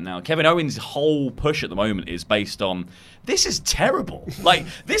stories right now. Kevin Owens' whole push at the moment is based on, this is terrible. Like,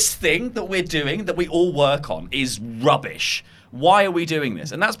 this thing that we're doing, that we all work on, is rubbish. Why are we doing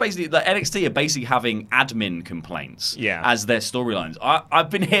this? And that's basically, the NXT are basically having admin complaints as their storylines. I've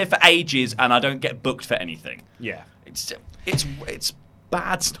been here for ages and I don't get booked for anything. Yeah. It's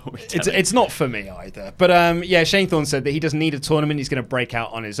bad storytelling. It's not for me either. But Shane Thorne said that he doesn't need a tournament. He's going to break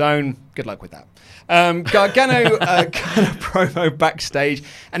out on his own. Good luck with that. Gargano kind of promo backstage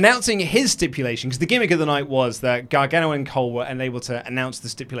announcing his stipulation, because the gimmick of the night was that Gargano and Cole were unable to announce the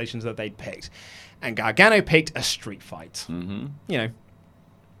stipulations that they'd picked. And Gargano picked a street fight. Mm-hmm. You know,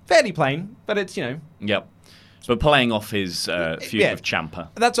 fairly plain, but it's, you know. Yep. So playing off his feud with Ciampa.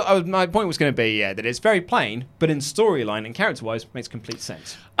 That's what my point was going to be, that it's very plain, but in storyline and character-wise, makes complete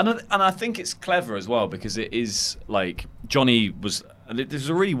sense. And I think it's clever as well, because it is, like, Johnny was... This is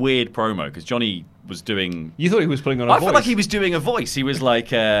a really weird promo, because Johnny was doing... You thought he was putting on a voice. I felt like he was doing a voice. He was like,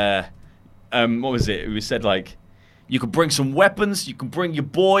 what was it? He said, like, you can bring some weapons, you can bring your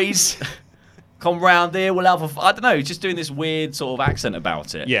boys... Come round here, we'll have I don't know, he's just doing this weird sort of accent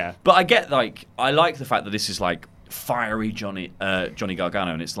about it. Yeah. But I get, like, I like the fact that this is, like, fiery Johnny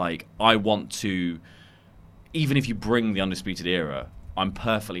Gargano, and it's like, I want to, even if you bring the Undisputed Era, I'm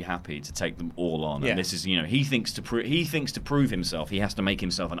perfectly happy to take them all on. Yeah. And this is, you know, he thinks to prove himself, he has to make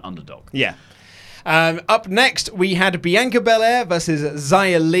himself an underdog. Yeah. Up next, we had Bianca Belair versus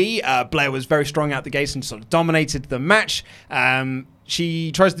Xia Li. Blair was very strong out the gates and sort of dominated the match.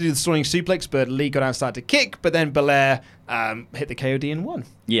 She tries to do the stalling suplex, but Lee got outside to kick, but then Belair hit the KOD and won.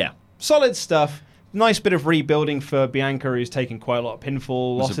 Yeah. Solid stuff. Nice bit of rebuilding for Bianca, who's taken quite a lot of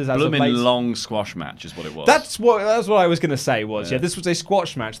pinfall losses as of late. It was a blooming long squash match is what it was. That's what I was going to say was, this was a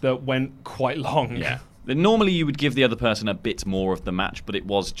squash match that went quite long. Yeah. Normally you would give the other person a bit more of the match, but it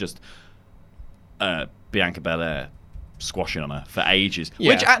was just Bianca Belair squashing on her for ages.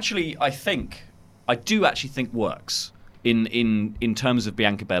 Yeah. Which actually, I do actually think works. In terms of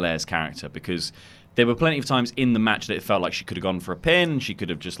Bianca Belair's character, because there were plenty of times in the match that it felt like she could have gone for a pin, she could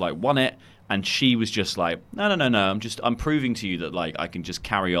have just like won it, and she was just like, no, I'm proving to you that like I can just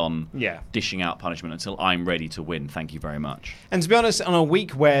carry on dishing out punishment until I'm ready to win. Thank you very much. And to be honest, on a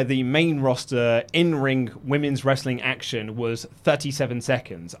week where the main roster in-ring women's wrestling action was 37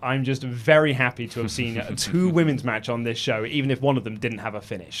 seconds, I'm just very happy to have seen a 2 women's match on this show, even if one of them didn't have a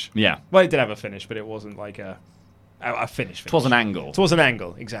finish. Yeah. Well, it did have a finish, but it wasn't like a finish. It was an angle. It was an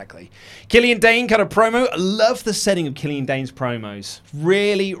angle, exactly. Killian Dane cut a promo. I love the setting of Killian Dane's promos.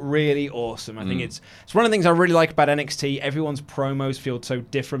 Really, really awesome. I think it's one of the things I really like about NXT. Everyone's promos feel so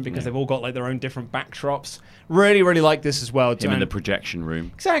different because they've all got like their own different backdrops. Really, really like this as well. Him in the projection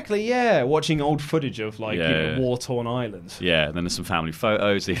room. Exactly, yeah. Watching old footage of like war-torn islands. Yeah, and then there's some family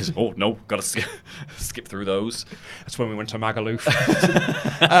photos. There's, oh, no, got to skip through those. That's when we went to Magaluf.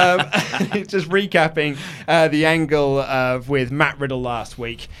 Just recapping the angle with Matt Riddle last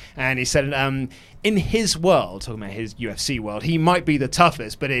week. And he said, in his world, talking about his UFC world, he might be the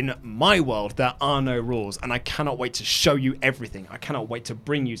toughest, but in my world, there are no rules, and I cannot wait to show you everything. I cannot wait to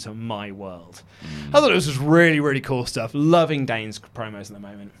bring you to my world. I thought it was just really, really cool stuff. Loving Dane's promos at the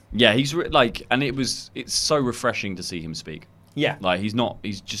moment. Yeah, he's and it's so refreshing to see him speak. Yeah. Like,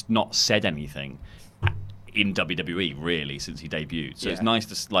 he's just not said anything in WWE, really, since he debuted. So it's nice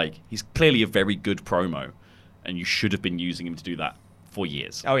to, like, he's clearly a very good promo, and you should have been using him to do that for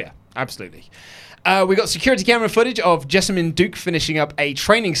years. Oh, yeah, absolutely. We got security camera footage of Jessamine Duke finishing up a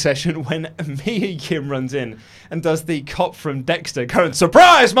training session when Mia Yim runs in and does the cop from Dexter going,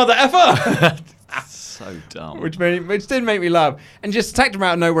 "Surprise, mother effer!" So dumb. Which did make me laugh. And just attacked her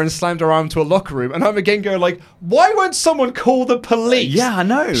out of nowhere and slammed her arm to a locker room. And I'm again going like, why won't someone call the police? Yeah, I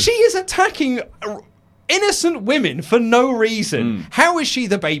know. She is attacking innocent women for no reason. How is she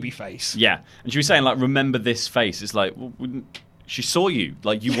the babyface? Yeah. And she was saying, like, remember this face. It's like, well, she saw you.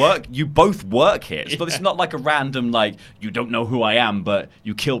 Like, you both work here. So it's not like a random, like, you don't know who I am, but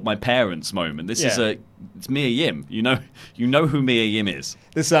you killed my parents moment. This is it's Mia Yim. You know who Mia Yim is.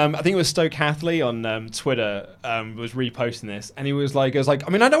 This, I think it was Stoke Hathley on Twitter was reposting this, and he was like, I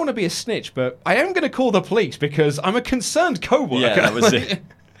mean, I don't want to be a snitch, but I am going to call the police because I'm a concerned co-worker. Yeah, that was it.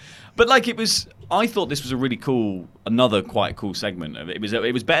 But like I thought this was a really cool, another quite cool segment of it.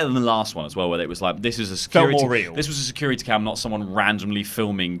 It was better than the last one as well, where it was like, this is a security. Felt more real. This was a security cam, not someone randomly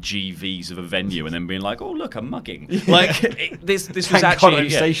filming GVs of a venue and then being like, oh look, I'm mugging. Yeah. Like this was actually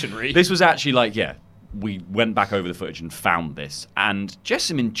stationary. This was actually like we went back over the footage and found this, and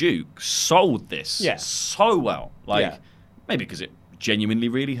Jessamine Duke sold this so well. Like maybe because it genuinely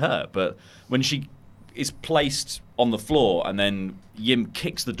really hurt. But when she is placed on the floor and then Yim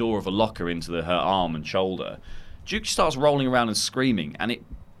kicks the door of a locker into her arm and shoulder, Duke starts rolling around and screaming, and it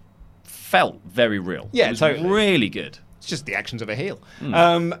felt very real. Yeah, it was totally. really good. It's just the actions of a heel.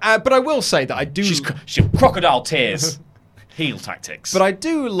 But I will say that I do... She's crocodile tears. Heel tactics. But I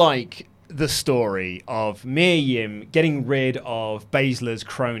do like the story of Mia Yim getting rid of Baszler's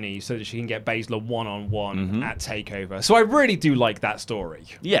crony so that she can get Baszler one-on-one at TakeOver. So I really do like that story.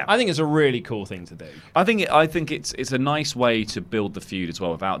 Yeah. I think it's a really cool thing to do. I think it's a nice way to build the feud as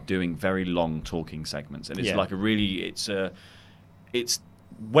well without doing very long talking segments. And it's like a really... It's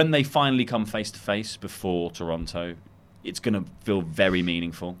when they finally come face-to-face before Toronto... It's going to feel very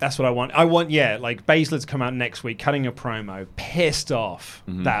meaningful. That's what I want. I want, like Baszler to come out next week, cutting a promo, pissed off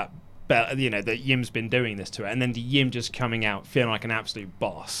that Yim's been doing this to her, and then Yim just coming out feeling like an absolute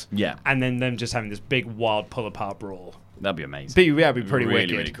boss. Yeah. And then them just having this big, wild pull-apart brawl. That'd be amazing. That'd be pretty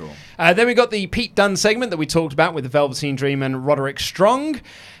really, wicked. Really cool. Then we got the Pete Dunne segment that we talked about with the Velveteen Dream and Roderick Strong.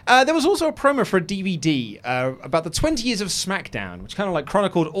 There was also a promo for a DVD about the 20 years of SmackDown, which kind of like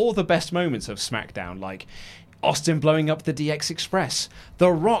chronicled all the best moments of SmackDown, like Austin blowing up the DX Express,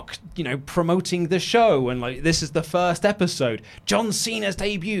 The Rock, promoting the show, and like this is the first episode, John Cena's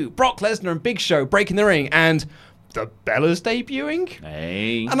debut, Brock Lesnar and Big Show breaking the ring, and the Bellas debuting.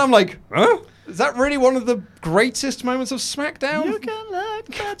 Hey. And I'm like, huh? Is that really one of the greatest moments of SmackDown? You can look,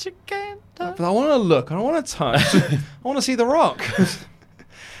 but you can't touch. But I want to look, I don't want to touch. I want to see The Rock.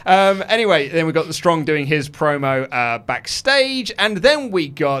 Anyway, then we got the Strong doing his promo backstage, and then we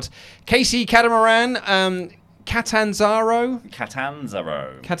got Casey Catanzaro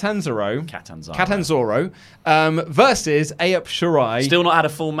versus Aop Shirai. Still not had a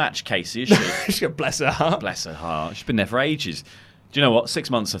full match, Casey, is she? Bless her heart. Bless her heart. She's been there for ages. Do you know what?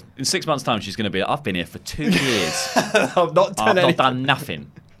 In 6 months' time, she's going to be like, I've been here for 2 years. I've not done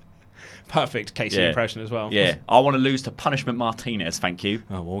nothing. Perfect Casey impression as well. Yeah, I want to lose to Punishment Martinez, thank you.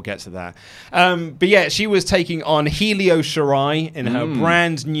 Oh, we'll get to that. But yeah, she was taking on Helio Shirai in her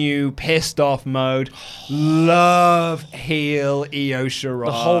brand new pissed off mode. Love heel Io Shirai.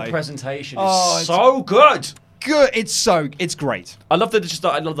 The whole presentation is so good. It's great. I love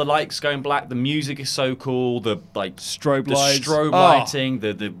the lights going black. The music is so cool. The strobe lighting,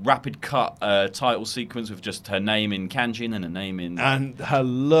 the rapid cut title sequence with just her name in kanji and her name in and her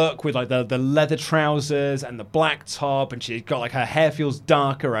look with like the leather trousers and the black top, and she's got like her hair feels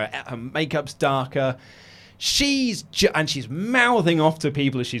darker, her makeup's darker. She's mouthing off to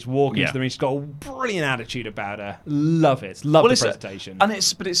people as she's walking to them. She's got a brilliant attitude about her. Love it. Love the presentation. I think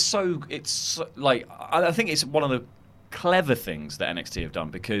it's one of the clever things that NXT have done,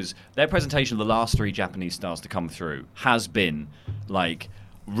 because their presentation of the last 3 Japanese stars to come through has been like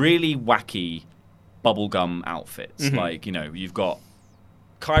really wacky bubblegum outfits. Like, you've got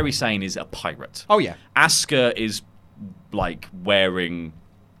Kairi Sane is a pirate. Oh yeah. Asuka is like wearing...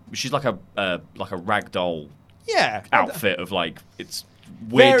 She's like a ragdoll outfit of like it's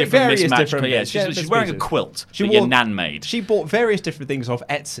weird different mismatched. She's wearing a quilt that your nan made. She bought various different things off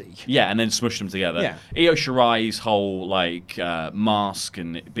Etsy. Yeah, and then smushed them together. Yeah. Io Shirai's whole mask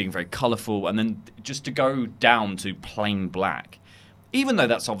and it being very colourful, and then just to go down to plain black, even though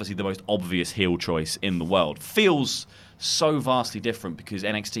that's obviously the most obvious heel choice in the world, feels so vastly different because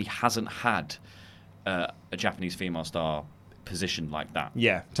NXT hasn't had a Japanese female star positioned like that.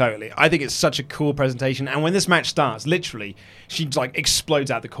 Yeah, totally. I think it's such a cool presentation, and when this match starts, literally she like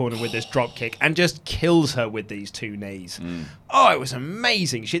explodes out the corner with this drop kick and just kills her with these 2 knees. Oh, it was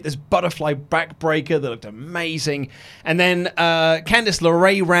amazing. She hit this butterfly backbreaker that looked amazing, and then Candice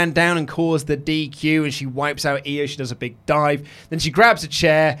LeRae ran down and caused the DQ, and she wipes out Io. She does a big dive, then she grabs a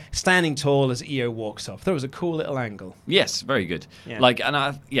chair, standing tall as Io walks off. That was a cool little angle. Yes, very good. Yeah.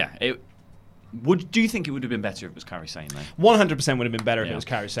 Do you think it would have been better if it was Kairi Sane, though? 100% would have been better if it was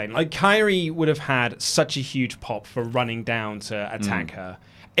Kairi Sane. Like, Kairi would have had such a huge pop for running down to attack her.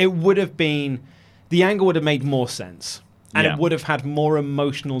 It would have been... The angle would have made more sense. And it would have had more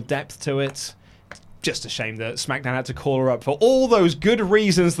emotional depth to it. Just a shame that SmackDown had to call her up for all those good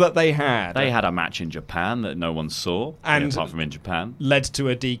reasons that they had. They had a match in Japan that no one saw, apart from in Japan. Led to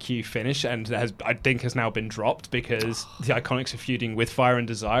a DQ finish, and I think has now been dropped because the Iconics are feuding with Fire and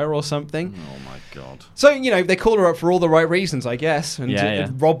Desire or something. Oh my god. So, they called her up for all the right reasons, I guess, and it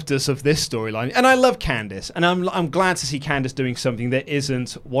robbed us of this storyline. And I love Candice, and I'm glad to see Candice doing something that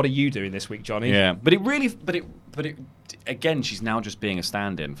isn't, what are you doing this week, Johnny? Yeah, but again, she's now just being a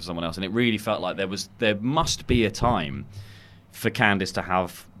stand-in for someone else, and it really felt like there must be a time. for Candice to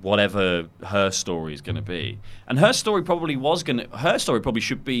have whatever her story is going to be. And her story probably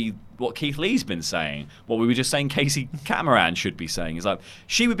should be what Keith Lee's been saying, what we were just saying Casey Cameron should be saying. Is like,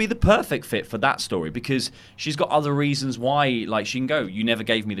 she would be the perfect fit for that story because she's got other reasons why, like, she can go, you never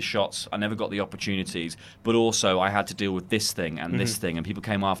gave me the shots, I never got the opportunities, but also I had to deal with this thing and this thing, and people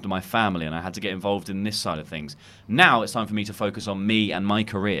came after my family, and I had to get involved in this side of things. Now it's time for me to focus on me and my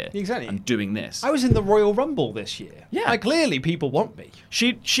career. Exactly. And doing this. I was in the Royal Rumble this year. Yeah. Like, clearly people want me.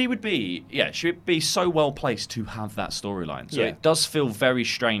 She would be so well placed to have that storyline. So it does feel very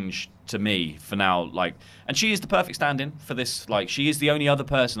strange to me for now, like, and she is the perfect stand-in for this. Like, she is the only other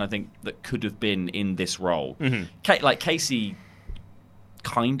person I think that could have been in this role. Casey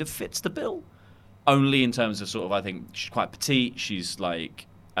kind of fits the bill, only in terms of sort of, I think she's quite petite. She's like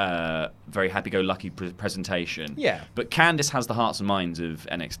very happy-go-lucky presentation. Yeah. But Candice has the hearts and minds of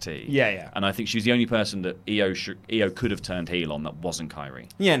NXT. Yeah. And I think she's the only person that EO could have turned heel on that wasn't Kyrie.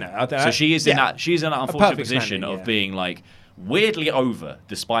 Yeah, no. So she is in that unfortunate position of being like weirdly over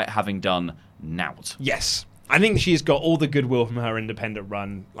despite having done nout. Yes. I think she's got all the goodwill from her independent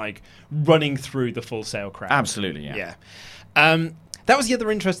run, like running through the Full Sail crowd. Absolutely, yeah. That was the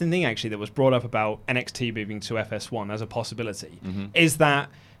other interesting thing, actually, that was brought up about NXT moving to FS1 as a possibility, is that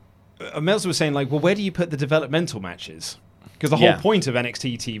Meltzer was saying, like, well, where do you put the developmental matches? Because the whole point of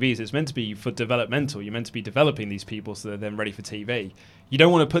NXT TV is it's meant to be for developmental. You're meant to be developing these people so they're then ready for TV. You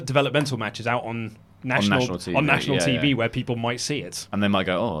don't want to put developmental matches out on national TV where people might see it. And they might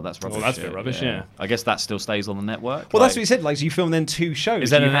go, oh, that's rubbish. Well, that's a bit rubbish, yeah. I guess that still stays on the network. Well, that's what he said. Like, so you film then 2 shows. Is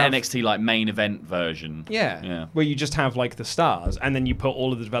that an NXT like main event version? Yeah. Where you just have like the stars and then you put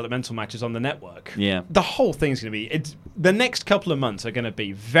all of the developmental matches on the network. Yeah. The whole thing's going to be... the next couple of months are going to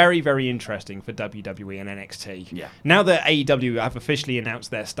be very, very interesting for WWE and NXT. Yeah. Now that AEW have officially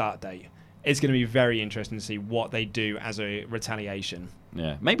announced their start date, it's going to be very interesting to see what they do as a retaliation.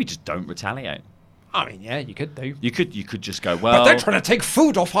 Yeah. Maybe just don't retaliate. I mean, yeah, you could do. You could just go, well... But they're trying to take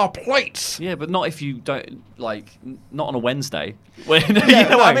food off our plates! Yeah, but not if you don't, like, not on a Wednesday. You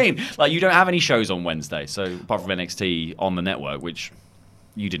know what I mean? Like, you don't have any shows on Wednesday, so apart from NXT on the network, which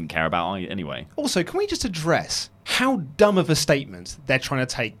you didn't care about anyway. Also, can we just address how dumb of a statement they're trying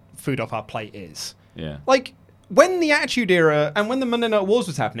to take food off our plate is? Yeah. Like, when the Attitude Era and when the Monday Night Wars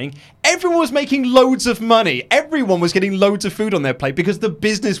was happening, everyone was making loads of money. Everyone was getting loads of food on their plate because the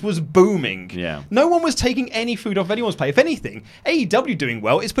business was booming. Yeah. No one was taking any food off anyone's plate. If anything, AEW doing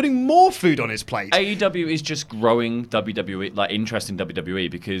well is putting more food on his plate. AEW is just growing WWE, like, interest in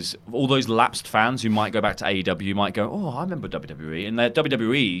WWE, because all those lapsed fans who might go back to AEW might go, oh, I remember WWE. And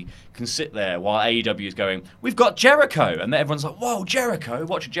WWE can sit there while AEW is going, we've got Jericho. And then everyone's like, whoa, Jericho,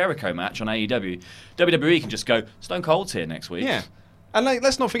 watch a Jericho match on AEW. WWE can just go, Stone Cold's here next week. Yeah. And like,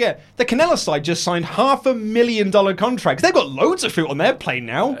 let's not forget, the Canella side just signed $500,000 contracts. They've got loads of food on their plate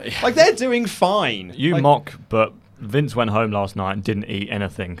now. Like, they're doing fine. You mock, but Vince went home last night and didn't eat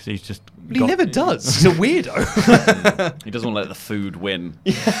anything because he's just... But he never does. He's a weirdo. He doesn't want to let the food win.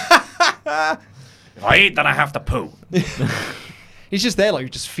 If I eat, then I have to poo. He's just there,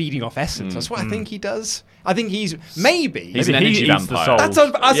 like, just feeding off essence. That's what I think he does. I think he's maybe he's an energy vampire. That's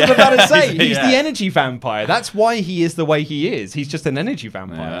what I was about to say. He's the energy vampire. That's why he is the way he is. He's just an energy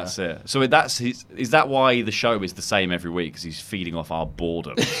vampire. Yeah, that's it. So is that why the show is the same every week? Because he's feeding off our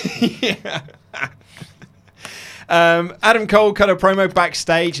boredom. Yeah. Adam Cole cut a promo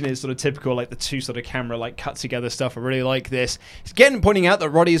backstage, and it's sort of typical, like the 2 sort of camera like cut together stuff. I really like this. He's pointing out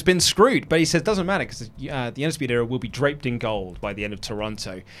that Roddy has been screwed, but he says doesn't matter because the Undisputed Era will be draped in gold by the end of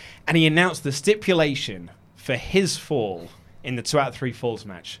Toronto. And he announced the stipulation for his fall in the 2 out of 3 falls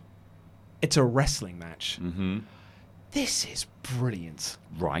match. It's a wrestling match. Mm-hmm. This is brilliant.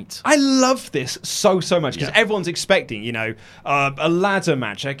 Right. I love this so much because everyone's expecting, a ladder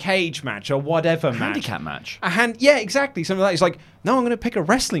match, a cage match, or whatever match. Handicap match. Yeah, exactly. Something like that. It's like, no, I'm going to pick a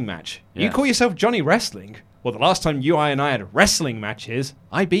wrestling match. Yeah. You call yourself Johnny Wrestling. Well, the last time you and I had wrestling matches,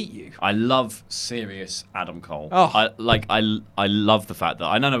 I beat you. I love serious Adam Cole. Oh. I love the fact that,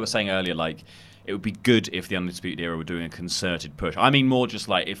 I know I was saying earlier, like, it would be good if the Undisputed Era were doing a concerted push. I mean more just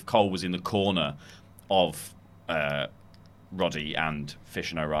like if Cole was in the corner of Roddy and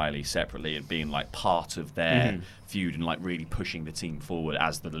Fish and O'Reilly separately and being like part of their feud and like really pushing the team forward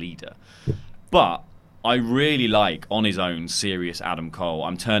as the leader. But I really like, on his own, serious Adam Cole.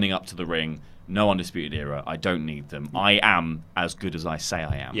 I'm turning up to the ring, no Undisputed Era, I don't need them. I am as good as I say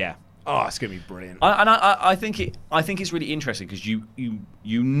I am. Yeah. Oh, it's going to be brilliant. I think it's really interesting because you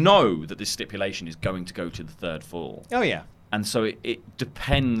know that this stipulation is going to go to the 3rd fall. Oh, yeah. And so it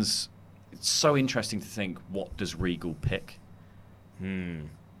depends. It's so interesting to think, what does Regal pick?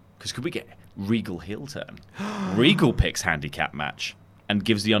 Because could we get Regal heel turn. Regal picks handicap match and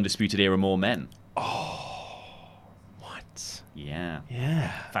gives the Undisputed Era more men. What? Yeah.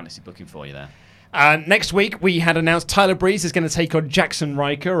 Fantasy booking for you there. Next week, we had announced Tyler Breeze is going to take on Jackson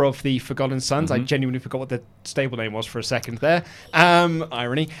Riker of the Forgotten Sons. I genuinely forgot what the stable name was for a second there.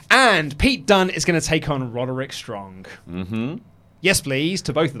 Irony. And Pete Dunne is going to take on Roderick Strong. Mm-hmm. Yes, please,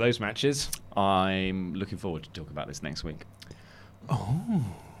 to both of those matches. I'm looking forward to talking about this next week. Oh.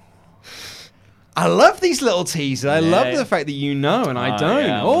 I love these little teasers. I love the fact that you know and I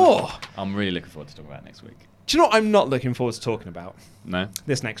don't. I'm really looking forward to talking about it next week. Do you know what I'm not looking forward to talking about? No?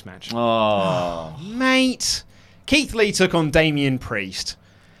 This next match. Oh. Mate. Keith Lee took on Damian Priest.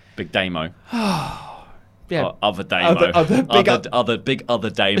 Big Damo. Yeah. Other Damo. Other big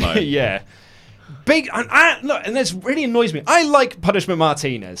Damo. Yeah. Big, look, and this really annoys me. I like Punishment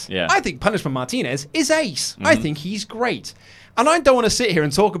Martinez. Yeah. I think Punishment Martinez is ace. I think he's great. And I don't want to sit here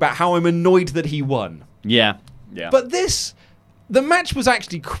and talk about how I'm annoyed that he won. Yeah. But the match was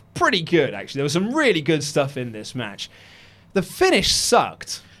actually pretty good, actually. There was some really good stuff in this match. The finish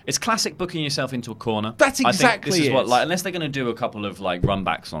sucked. It's classic booking yourself into a corner. That's exactly I think this is it. what, like, unless they're going to do a couple of like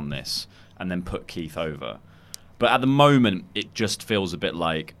runbacks on this and then put Keith over. But at the moment, it just feels a bit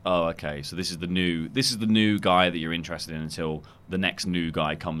like, oh, okay, so this is the new guy that you're interested in until the next new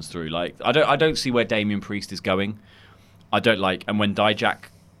guy comes through. Like, I don't see where Damian Priest is going. I don't like, and when Dijak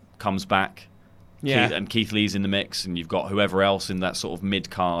comes back, Keith Lee's in the mix, and you've got whoever else in that sort of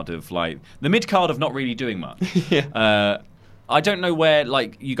mid card of like the mid card of not really doing much. I don't know where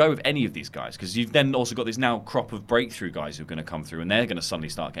like you go with any of these guys, because you've then also got this now crop of breakthrough guys who are going to come through, and they're going to suddenly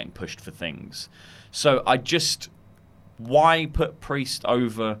start getting pushed for things. So why put Priest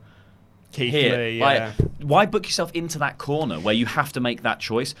over Keith here? Lee, like, why book yourself into that corner where you have to make that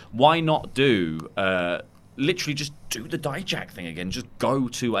choice? Why not do literally just do the Dijak thing again? Just go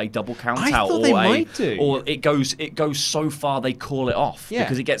to a double count out, or it goes so far they call it off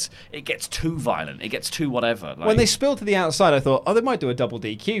because it gets too violent, it gets too whatever. Like, when they spilled to the outside, I thought, they might do a double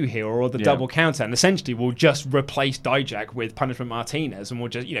DQ here or the double count out, and essentially we'll just replace Dijak with Punishment Martinez, and we'll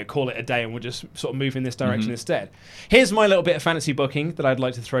just call it a day, and we'll just sort of move in this direction instead. Here's my little bit of fantasy booking that I'd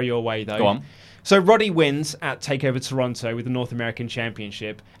like to throw your way, though. Go on. So Roddy wins at TakeOver Toronto with the North American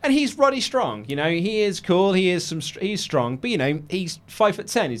Championship, and he's Roddy Strong. He is cool. He's strong, but he's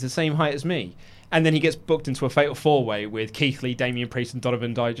 5'10". He's the same height as me. And then he gets booked into a fatal four-way with Keith Lee, Damian Priest, and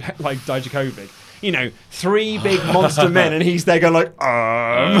Donovan Dijakovic. 3 big monster men, and he's there going like,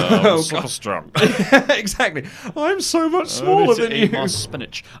 I'm so strong. Exactly. I'm so much smaller than you. Eat more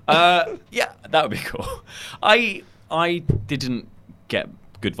spinach. Yeah, that would be cool. I didn't get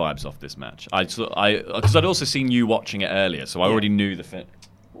good vibes off this match. Because I'd also seen you watching it earlier, so I already knew the finish.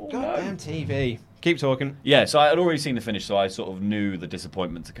 Goddamn TV. Keep talking. Yeah, so I had already seen the finish, so I sort of knew the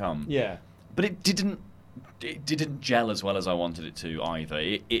disappointment to come. Yeah. But it didn't gel as well as I wanted it to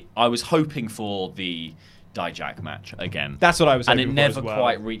either. I was hoping for the Dijak match again. That's what I was hoping for. And it never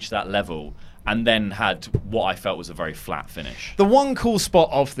quite reached that level, and then had what I felt was a very flat finish. The one cool spot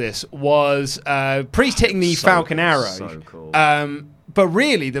of this was Priest hitting the Falcon Arrow. So cool. But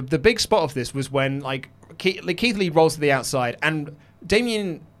really, the big spot of this was when like Keith Lee rolls to the outside, and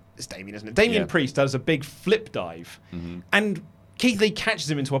Damian, isn't it? Damian Priest does a big flip dive, and Keith Lee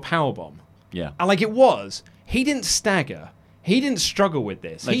catches him into a powerbomb. Yeah. And he didn't stagger. He didn't struggle with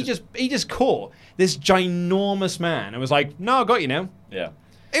this. He just caught this ginormous man and was like, "No, I got you now." Yeah.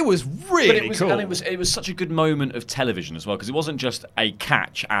 It was really cool. And it was such a good moment of television as well, because it wasn't just a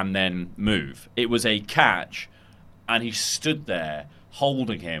catch and then move. It was a catch, and he stood there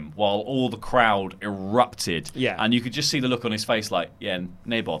holding him while all the crowd erupted. Yeah. And you could just see the look on his face like,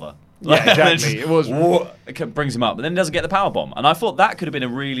 no bother. Yeah, exactly. It was. It brings him up, but then he doesn't get the powerbomb. And I thought that could have been a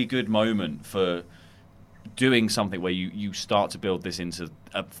really good moment for doing something where you start to build this into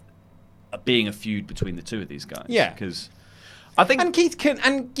being a feud between the two of these guys. Yeah. Because I think, and Keith can,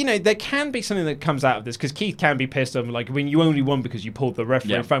 and there can be something that comes out of this, because Keith can be pissed off, like when you only won because you pulled the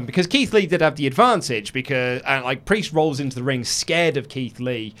referee phone, because Keith Lee did have the advantage, because Priest rolls into the ring scared of Keith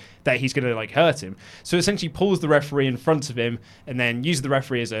Lee that he's going to hurt him, so essentially pulls the referee in front of him and then uses the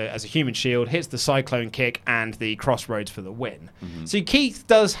referee as a human shield, hits the cyclone kick and the crossroads for the win. So Keith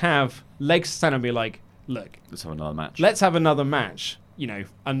does have legs to stand and be like, look, let's have another match.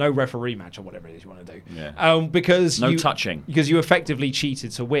 A no referee match or whatever it is you want to do. Yeah. Because touching. Because you effectively cheated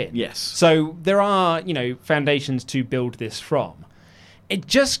to win. Yes. So there are, foundations to build this from. It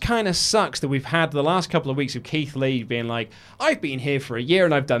just kind of sucks that we've had the last couple of weeks of Keith Lee being like, I've been here for a year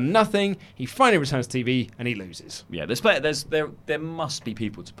and I've done nothing. He finally returns to TV and he loses. Yeah, there must be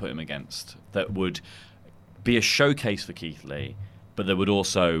people to put him against that would be a showcase for Keith Lee, but that would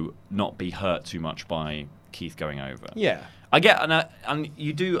also not be hurt too much by Keith going over. Yeah. I get, and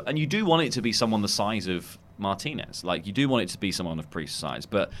you do want it to be someone the size of Martinez. Like, you do want it to be someone of Priest's size,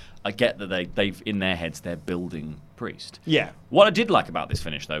 but I get that they've in their heads they're building Priest. Yeah. What I did like about this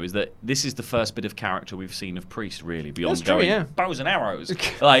finish, though, is that this is the first bit of character we've seen of Priest, really, beyond going bows and arrows.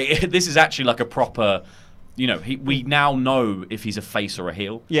 Like, this is actually like a proper, we now know if he's a face or a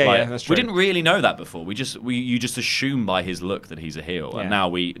heel. Yeah, that's true. We didn't really know that before. You just assume by his look that he's a heel, and now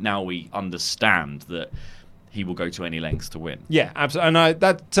we understand that he will go to any lengths to win. Yeah, absolutely. And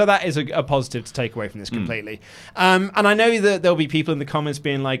that is a positive to take away from this completely. And I know that there'll be people in the comments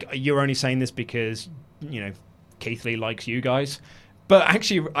being like, "You're only saying this because Keith Lee likes you guys," but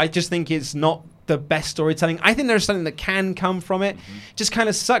actually, I just think it's not the best storytelling. I think there's something that can come from it. Just kind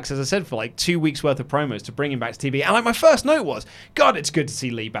of sucks, as I said, for like 2 weeks worth of promos to bring him back to TV. And like my first note was, God, it's good to see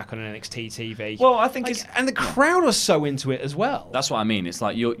Lee back on NXT TV. Well, I think and the crowd are so into it as well. That's what I mean. It's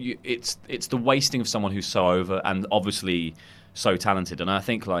like it's the wasting of someone who's so over and obviously so talented. And I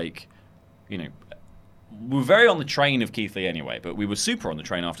think we're very on the train of Keith Lee anyway, but we were super on the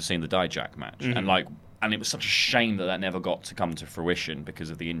train after seeing the Dijak match, and it was such a shame that never got to come to fruition because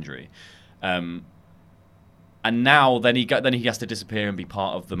of the injury. And now then he has to disappear and be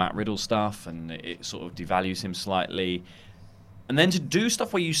part of the Matt Riddle stuff, and it sort of devalues him slightly. And then to do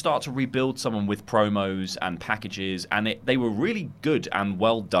stuff where you start to rebuild someone with promos and packages, and they were really good and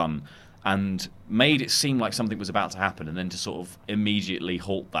well done, and made it seem like something was about to happen, and then to sort of immediately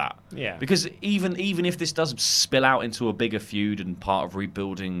halt that. Yeah. Because even if this does spill out into a bigger feud and part of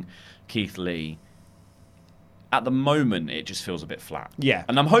rebuilding Keith Lee, at the moment, it just feels a bit flat. Yeah.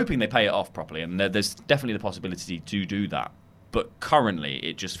 And I'm hoping they pay it off properly, and there's definitely the possibility to do that. But currently,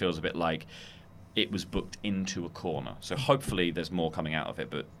 it just feels a bit like it was booked into a corner. So hopefully there's more coming out of it,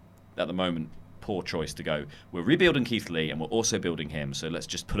 but at the moment, poor choice to go, we're rebuilding Keith Lee, and we're also building him, so let's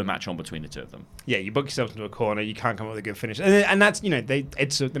just put a match on between the two of them. Yeah, you book yourself into a corner, you can't come up with a good finish. And that's, they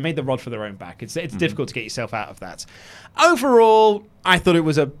made the rod for their own back. It's difficult to get yourself out of that. Overall, I thought it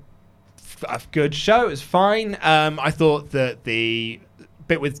was a good show. It was fine. I thought that the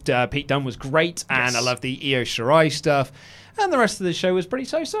bit with Pete Dunne was great, and I love the Io Shirai stuff. And the rest of the show was pretty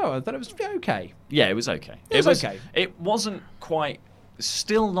so-so. I thought it was okay. Yeah, it was okay. It was okay. It wasn't quite...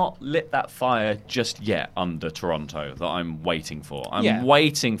 Still not lit that fire just yet under Toronto that I'm waiting for. I'm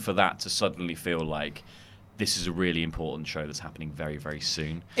waiting for that to suddenly feel like this is a really important show that's happening very, very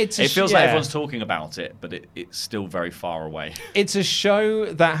soon. It feels like everyone's talking about it, but it's still very far away. It's a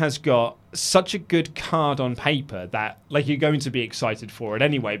show that has got such a good card on paper that you're going to be excited for it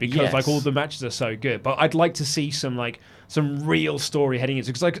anyway, because all the matches are so good. But I'd like to see some real story heading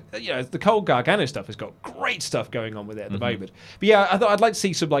into, because the Cole Gargano stuff has got great stuff going on with it at the moment. But yeah, I thought I'd like to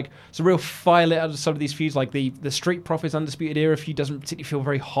see some real fire lit out of some of these feuds, like the Street Profits Undisputed Era feud doesn't particularly feel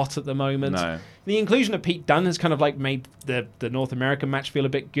very hot at the moment. No. The inclusion of Pete Dunne has kind of made the North American match feel a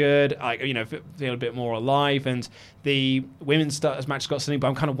bit good, feel a bit more alive, and the women's match got something, but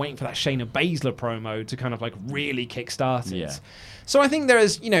I'm kind of waiting for that Shayna Baszler promo to kind of really kickstart it. Yeah. So I think there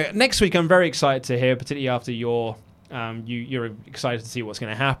is, next week I'm very excited to hear, particularly after you're excited to see what's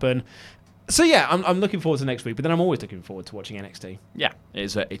going to happen. So yeah, I'm looking forward to next week, but then I'm always looking forward to watching NXT. Yeah,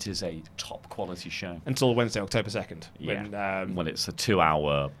 it is a top quality show until Wednesday, October 2nd. Yeah, when it's a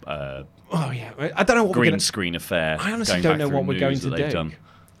 2-hour. I don't know what green screen affair. I honestly don't know what we're going to do.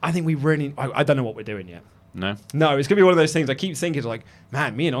 I think we really. I don't know what we're doing yet. No, it's going to be one of those things. I keep thinking,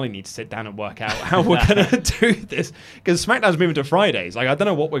 man, me and Ollie need to sit down and work out how we're going to do this, because SmackDown's moving to Fridays. I don't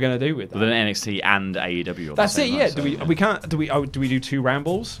know what we're going to do with that. With an NXT and AEW. That's it. Yeah. Do we do 2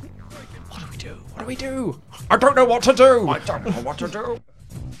 rambles? What do we do? I don't know what to do.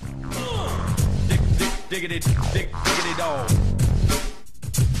 Diggity dog.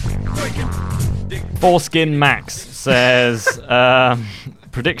 Foreskin Max says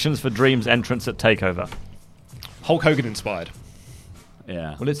predictions for Dream's entrance at TakeOver. Hulk Hogan inspired.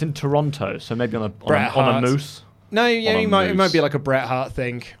 Yeah. Well, it's in Toronto, so maybe on a moose. No, yeah, it might be like a Bret Hart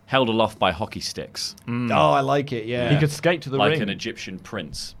thing. Held aloft by hockey sticks. Oh, I like it, yeah. He could skate to the ring. Like an Egyptian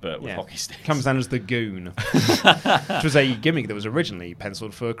prince, but with hockey sticks. Comes down as the Goon. Which was a gimmick that was originally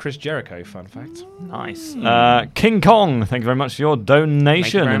penciled for Chris Jericho, fun fact. Nice. King Kong, thank you very much for your donation.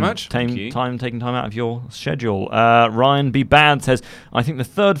 Thank you very much. Taking time out of your schedule. Ryan B. Bad says, I think the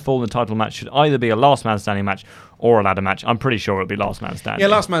third fall in the title match should either be a last man standing match or a ladder match. I'm pretty sure it'll be last man standing. Yeah,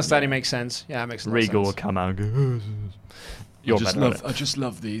 last man standing makes sense. Yeah, it makes a lot of sense. Regal will come out and go, I just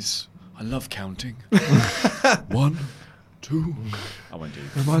love these. I love counting. 1, 2. I won't do.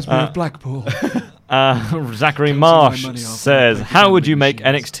 Reminds me of Blackpool. Zachary Marsh says, how would you make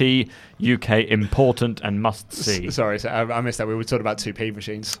NXT UK important and must see? Sorry, I missed that. We were talking about 2P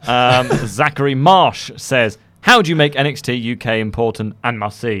machines. Zachary Marsh says, how would you make NXT UK important and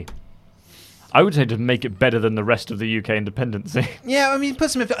must see? I would say to make it better than the rest of the UK independent scene. Yeah, I mean,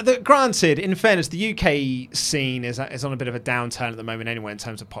 put some. Granted, in fairness, the UK scene is on a bit of a downturn at the moment anyway in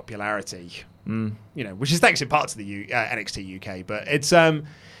terms of popularity. You know, which is thanks in part to the NXT UK, but it's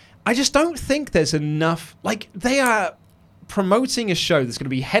I just don't think there's enough. Like, they are promoting a show that's going to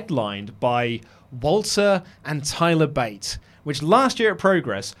be headlined by Walter and Tyler Bate, which last year at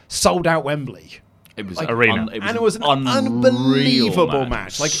Progress sold out Wembley. It was arena, and it was an unbelievable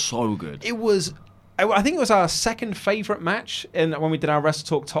match. Like, so good. It was. I think it was our second favourite match when we did our Wrestle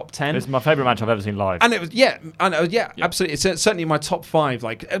Talk Top 10. It's my favourite match I've ever seen live. And it was, absolutely. It's certainly my top 5,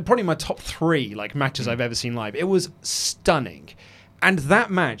 like probably my top 3 like matches I've ever seen live. It was stunning, and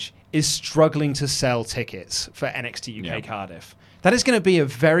that match is struggling to sell tickets for NXT UK Cardiff. That is going to be a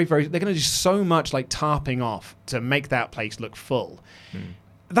very, very. They're going to do so much like tarping off to make that place look full.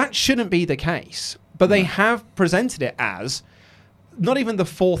 That shouldn't be the case, but they have presented it as not even the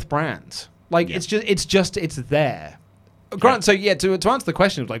 4th brand. Like, it's there. Grant, so to answer the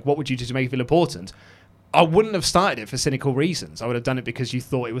question of like, what would you do to make it feel important? I wouldn't have started it for cynical reasons. I would have done it because you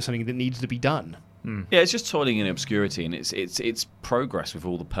thought it was something that needed to be done. Yeah, it's just toiling in obscurity, and it's Progress with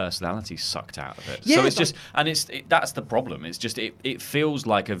all the personality sucked out of it. Yeah, so it's just, and that's the problem. It's just it feels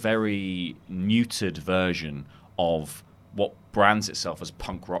like a very neutered version of what brands itself as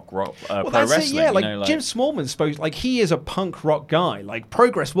punk rock pro wrestling. Yeah, like Jim Smallman spoke, like he is a punk rock guy. Like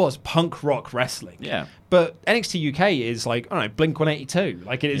Progress was punk rock wrestling. Yeah. But NXT UK is like, I don't know, Blink-182.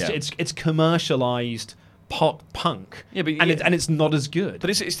 Like it's commercialized pop punk. Yeah, but and it's not as good. But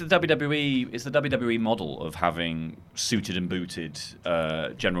it's the WWE. It's the WWE model of having suited and booted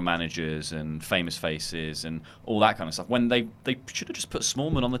general managers and famous faces and all that kind of stuff. When they should have just put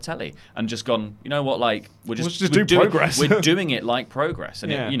Smallman on the telly and just gone, you know what, like we're do Progress. We're doing it like Progress,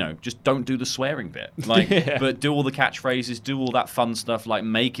 and it, just don't do the swearing bit, like, but do all the catchphrases, do all that fun stuff, like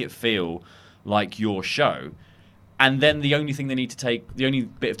make it feel like your show. And then the only bit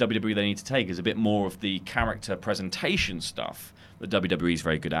of WWE they need to take is a bit more of the character presentation stuff that WWE is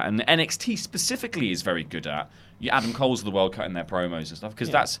very good at, and NXT specifically is very good at. Adam Cole's of the world cutting their promos and stuff,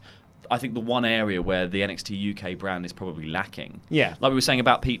 because that's, I think, the one area where the NXT UK brand is probably lacking. Yeah. Like we were saying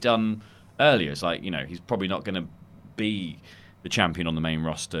about Pete Dunne earlier, it's like, he's probably not going to be the champion on the main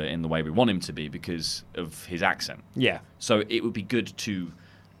roster in the way we want him to be because of his accent. Yeah. So it would be good to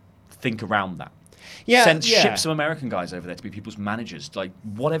think around that. Ship some American guys over there to be people's managers. Like,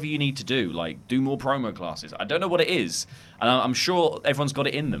 whatever you need to do. Like, do more promo classes. I don't know what it is, and I'm sure everyone's got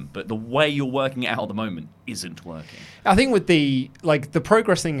it in them, but the way you're working it out at the moment isn't working. I think with the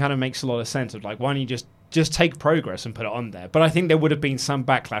Progress thing kind of makes a lot of sense. Of like, why don't you just take Progress and put it on there? But I think there would have been some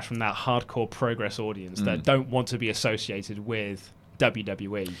backlash from that hardcore Progress audience that don't want to be associated with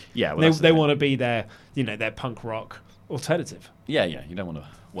WWE. Yeah, well, they want to be their punk rock alternative. Yeah, you don't want to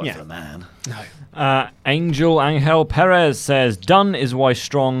work for a man. No. Angel Angel Perez says, Dunn is why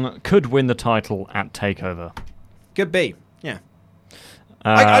Strong could win the title at TakeOver. Could be, yeah.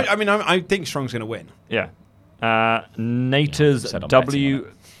 I think Strong's going to win. Yeah. Naters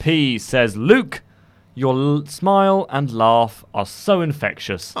WP says, Luke, your smile and laugh are so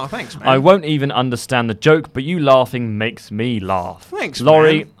infectious. Oh, thanks, man. I won't even understand the joke, but you laughing makes me laugh. Thanks,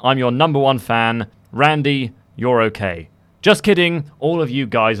 Laurie, man. I'm your #1 fan. Randy, you're okay. Just kidding. All of you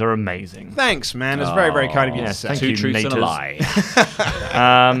guys are amazing. Thanks, man. It's very, very kind of you to say. Thank you, Two truths and a lie.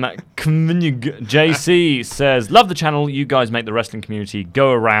 JC says, love the channel. You guys make the wrestling community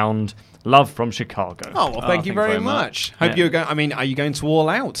go around. Love from Chicago. Oh, well, thank you very much. Hope you're going. I mean, are you going to All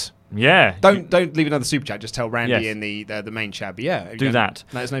Out? Yeah. Don't leave another super chat. Just tell Randy in the main chat. But yeah, do that.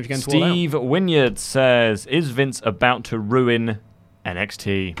 Let us know if you're going to All Out. Steve Wynyard says, is Vince about to ruin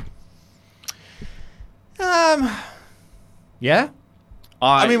NXT? Yeah.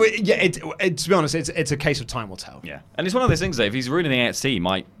 I mean, to be honest, it's a case of time will tell. Yeah, and it's one of those things that if he's ruining the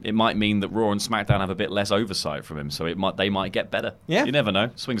NXT, it might mean that Raw and SmackDown have a bit less oversight from him, so they might get better. Yeah, you never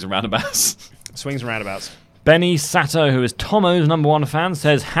know. Swings and roundabouts. Swings and roundabouts. Benny Sato, who is Tomo's #1 fan,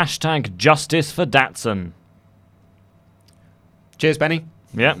 says #Justice for Datsun. Cheers, Benny.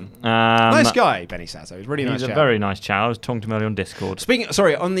 Yeah. Nice guy, Benny Sato. He's really nice. He's a very nice chap. I was talking to him earlier on Discord.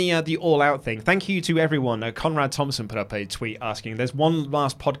 On the All Out thing, thank you to everyone. Conrad Thompson put up a tweet asking, there's one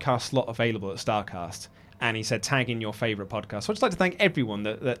last podcast slot available at StarCast, And he said, tag in your favourite podcast. So I'd just like to thank everyone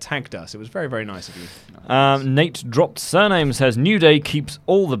that tagged us. It was very, very nice of you. Nate Dropped Surname says, New Day keeps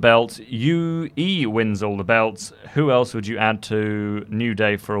all the belts. UE wins all the belts. Who else would you add to New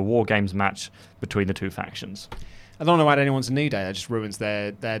Day for a War Games match between the two factions? I don't want to add anyone to New Day. That just ruins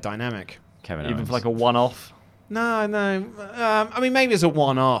their dynamic. Kevin Even Owens. for like a one-off? No. I mean, maybe it's a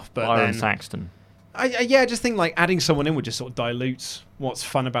one-off, but Byron then... Saxton. I just think like adding someone in would just sort of dilute what's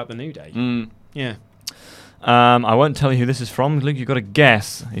fun about the New Day. Yeah. I won't tell you who this is from. Luke, you've got to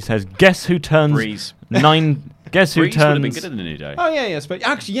guess. He says, guess who turns Breeze. 9... Guess who Breeze would have been turns... good in the New Day. Oh, yeah. But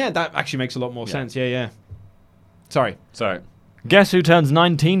actually, that actually makes a lot more sense. Yeah. Sorry. Guess who turns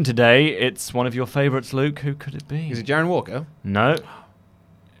 19 today? It's one of your favourites, Luke. Who could it be? Is it Jaron Walker? No.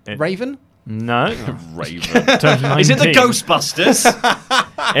 Raven? No. Raven. Turns 19. Is it the Ghostbusters?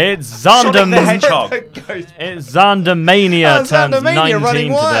 It's Xander the Hedgehog. It's Xandermania turns Xandermania 19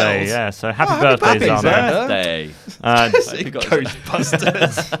 running wild. today. Yeah, so happy birthday, Xander. Birthday.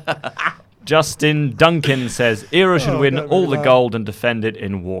 Ghostbusters. Justin Duncan says, Era should win all the gold and defend it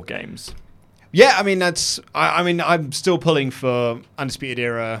in War Games. Yeah, I mean, that's... I mean, I'm still pulling for Undisputed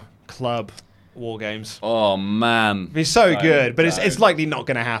Era Club War Games. Oh, man. It'd be so good, but it's likely not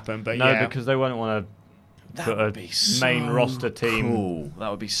going to happen. But no, because they won't want to put a main roster team. Cool. That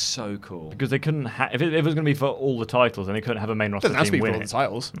would be so cool. Because they couldn't have... If it was going to be for all the titles, then they couldn't have a main roster Doesn't have to team be for win all the it.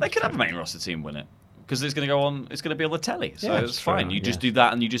 titles. They could have a main roster team win it. Because it's going to go on. It's going to be on the telly, so Yeah, it's fine. You just do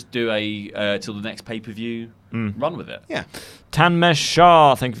that, and you just do a till the next pay-per-view run with it. Yeah. Tanmesh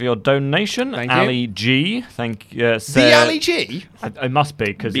Shah, thank you for your donation. Thank you. Ali G, thank you. The Ali G? It must be,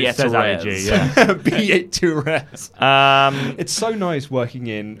 because it says Ali G, yeah. B8 Torres. It's so nice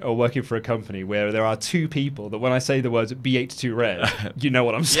working for a company where there are two people that when I say the words B8 Torres, you know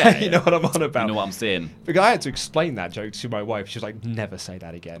what I'm saying. Yeah. You know what I'm on about. You know what I'm saying. Because I had to explain that joke to my wife. She was like, never say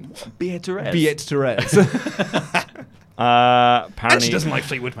that again. B8 Torres. B8 Torres. Apparently, and she doesn't like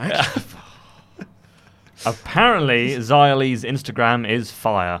Fleetwood Mac. Apparently, Xylee's Instagram is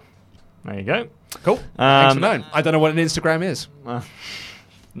fire. There you go. Cool. Thanks for knowing. I don't know what an Instagram is.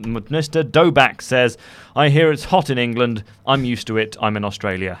 Mr. Doback says, I hear it's hot in England. I'm used to it. I'm in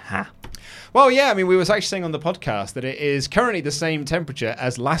Australia. Ha. Well, yeah, I mean, we were actually saying on the podcast that it is currently the same temperature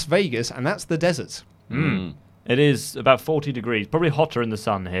as Las Vegas, and that's the desert. It is about 40 degrees. Probably hotter in the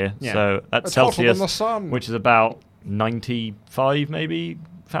sun here. Yeah. So that's It's hotter Celsius, than the sun. which is about 95 maybe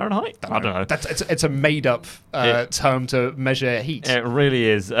Fahrenheit. I don't know. It's a made-up term to measure heat. It really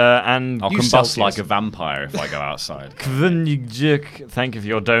is. And I'll combust like a vampire if I go outside. Kvenjik, thank you for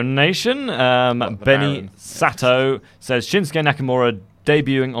your donation. Benny Baron. Sato says Shinsuke Nakamura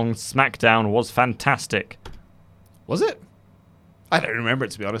debuting on SmackDown was fantastic. Was it? I don't remember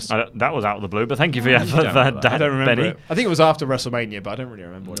it, to be honest. That was out of the blue, but thank you for your effort for that, I don't remember Benny. it. I think it was after WrestleMania, but I don't really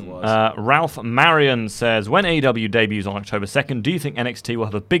remember what it was. Ralph Marion says, when AEW debuts on October 2nd, do you think NXT will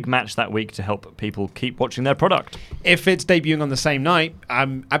have a big match that week to help people keep watching their product? If it's debuting on the same night,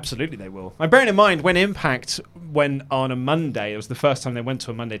 absolutely they will. And bearing in mind, when Impact went on a Monday, it was the first time they went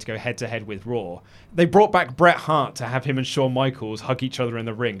to a Monday to go head-to-head with Raw, they brought back Bret Hart to have him and Shawn Michaels hug each other in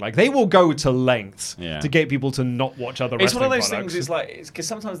the ring. Like, they will go to lengths to get people to not watch other It's wrestling one of those products. things, it's because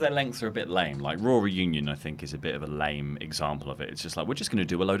sometimes their lengths are a bit lame. Like Raw Reunion, I think, is a bit of a lame example of it. It's just like, we're just going to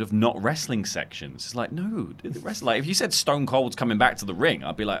do a load of not wrestling sections. It's like, no, like if you said Stone Cold's coming back to the ring,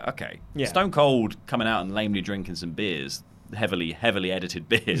 I'd be like, okay. Yeah. Stone Cold coming out and lamely drinking some beers, heavily edited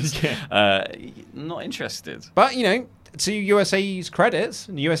beers, not interested. But, you know, to USA's credit,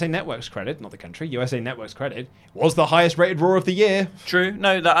 and USA Network's credit, not the country, USA Network's credit, was the highest rated Raw of the year. True.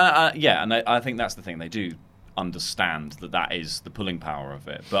 No, and I think that's the thing. They do understand that is the pulling power of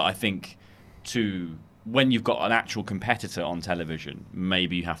it. But I think when you've got an actual competitor on television,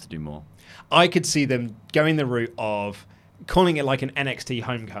 maybe you have to do more. I could see them going the route of calling it like an NXT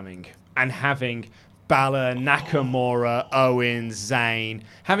Homecoming and having Balor, Nakamura, Owens, Zayn,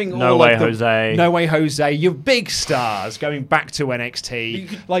 having No all Way of the Jose. No Way Jose, your big stars going back to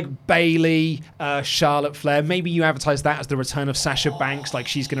NXT, like Bayley, Charlotte Flair. Maybe you advertise that as the return of Sasha Banks, like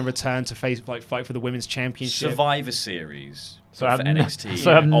she's going to return to fight for the women's championship. Survivor Series. So for have NXT,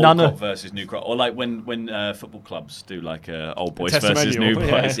 so have old none crop of versus new crop, or like when football clubs do like old boys Testimonial, versus new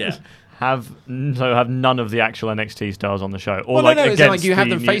boys. Yeah. Have none of the actual NXT stars on the show, or Well, like no, it's against like you have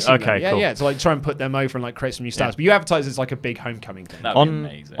them new- facing okay, them. Yeah, cool. yeah, to like try and put them over and like create some new stars. Yeah. But you advertise it as like a big homecoming thing. That'd be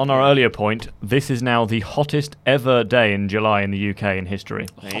amazing. On our earlier point, this is now the hottest ever day in July in the UK in history.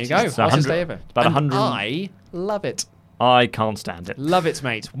 There you go. It's Hottest day ever. It's about And 100. I love it. I can't stand it. Love it,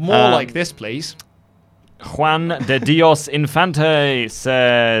 mate. More like this, please. Juan de Dios Infante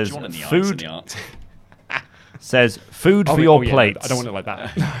says Do you want any food. art? Says food for your yeah, plates. I don't want it like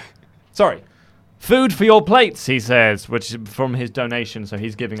that. Sorry. Food for your plates, he says, which is from his donation, so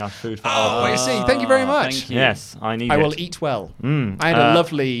he's giving us food for our I see. Thank you very much. Thank you. Yes, I need I it. will eat well. Mm. I had a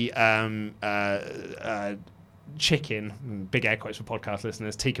lovely chicken, big air quotes for podcast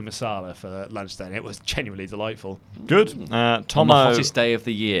listeners, tikka masala for lunch then. It was genuinely delightful. Good. On Tomo. the hottest day of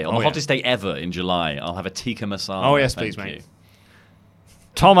the year, on the yeah. hottest day ever in July, I'll have a tikka masala. Oh, yes, Thank please, mate. you.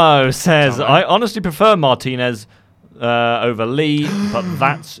 Tomo says, Tomo. I honestly prefer Martinez over Lee, but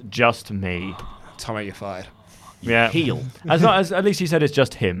that's just me. Tomo, you're fired. Yeah. Heel. At least he said it's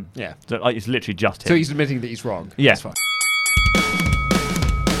just him. Yeah. So, like, it's literally just him. So he's admitting that he's wrong. Yeah. That's fine.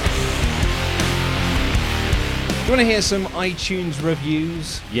 Do you want to hear some iTunes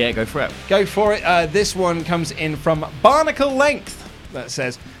reviews? Yeah, go for it. Go for it. This one comes in from Barnacle Length that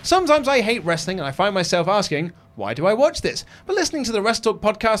says, sometimes I hate wrestling and I find myself asking, why do I watch this? But listening to the Wrestle Talk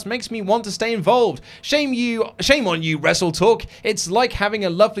podcast makes me want to stay involved. Shame on you, Wrestle Talk. It's like having a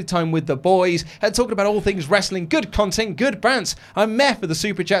lovely time with the boys and talking about all things wrestling, good content, good brands. I'm meh for the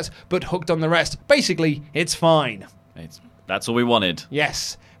super chats, but hooked on the rest. Basically, it's fine. That's all we wanted.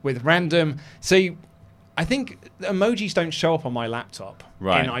 Yes, with random. See, I think emojis don't show up on my laptop in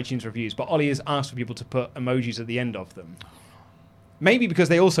iTunes reviews, but Ollie has asked for people to put emojis at the end of them. Maybe because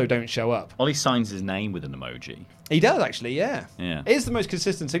they also don't show up. Ollie signs his name with an emoji. He does, actually, yeah. Yeah. It is the most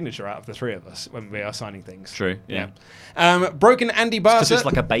consistent signature out of the three of us when we are signing things. True, yeah. Broken Andy Barca. Because it's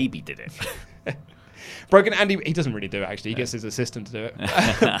like a baby did it. Broken Andy, he doesn't really do it, actually. He gets his assistant to do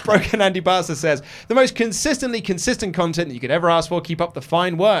it. Broken Andy Barca says, the most consistently consistent content that you could ever ask for. Keep up the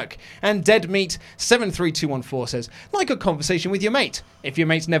fine work. And Dead Meat 73214 says, like a conversation with your mate. If your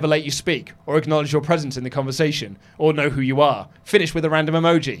mates never let you speak, or acknowledge your presence in the conversation, or know who you are, finish with a random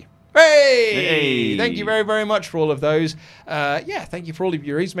emoji. Hey! Thank you very, very much for all of those. Thank you for all of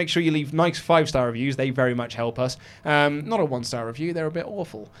your reviews. Make sure you leave nice 5-star reviews. They very much help us. Not a 1-star review. They're a bit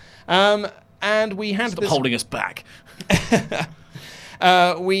awful. And we had Stop holding us back.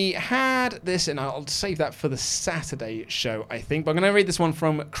 We had this, and I'll save that for the Saturday show, I think. But I'm going to read this one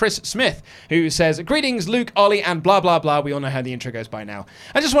from Chris Smith, who says, greetings, Luke, Ollie, and blah, blah, blah. We all know how the intro goes by now.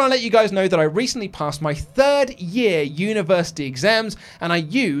 I just want to let you guys know that I recently passed my 3rd year university exams, and I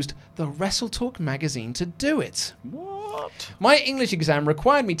used the Wrestle Talk magazine to do it. What? My English exam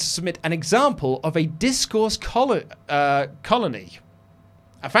required me to submit an example of a discourse colony.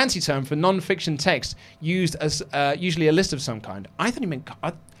 A fancy term for non-fiction text used as usually a list of some kind. I thought he meant,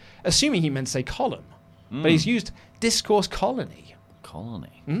 assuming he meant to say column, but he's used discourse colony.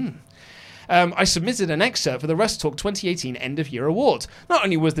 Colony. I submitted an excerpt for the Wrestle Talk 2018 End of Year Awards. Not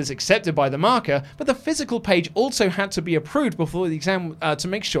only was this accepted by the marker, but the physical page also had to be approved before the exam to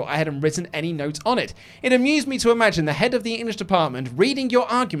make sure I hadn't written any notes on it. It amused me to imagine the head of the English department reading your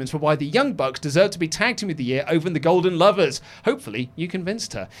arguments for why the Young Bucks deserve to be tag team of the year over the Golden Lovers. Hopefully, you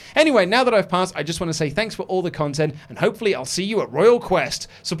convinced her. Anyway, now that I've passed, I just want to say thanks for all the content, and hopefully I'll see you at Royal Quest.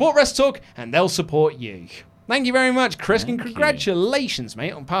 Support Wrestle Talk, and they'll support you. Thank you very much, Chris, and congratulations,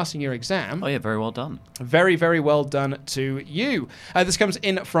 mate, on passing your exam. Oh, yeah, very well done. Very, very well done to you. This comes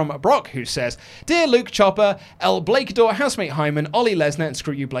in from Brock, who says, Dear Luke Chopper, El Blakador, Housemate Hyman, Ollie Lesnar, and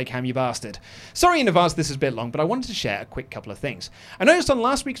screw you, Blakeham, you bastard. Sorry in advance this is a bit long, but I wanted to share a quick couple of things. I noticed on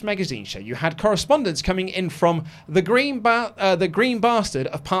last week's magazine show you had correspondence coming in from the Green Bastard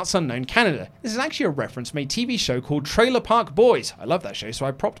of Parts Unknown, Canada. This is actually a reference to a TV show called Trailer Park Boys. I love that show, so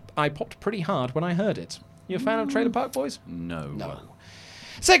I popped pretty hard when I heard it. You a fan of Trailer Park Boys? No.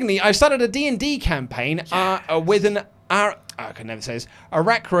 Secondly, I've started a D&D campaign with an I can never say this.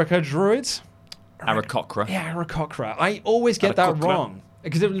 Aarakocra druids. Aarakocra. Yeah, Aarakocra. I always get that wrong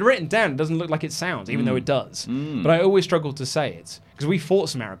because it's written down. It doesn't look like it sounds, even though it does. But I always struggle to say it because we fought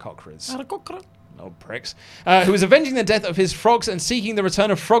some Aarakocras. Aarakocra. Old pricks. Who was avenging the death of his frogs and seeking the return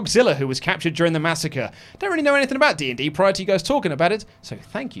of Frogzilla, who was captured during the massacre. Don't really know anything about D&D prior to you guys talking about it, so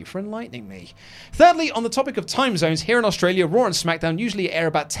thank you for enlightening me. Thirdly, on the topic of time zones, here in Australia, Raw and SmackDown usually air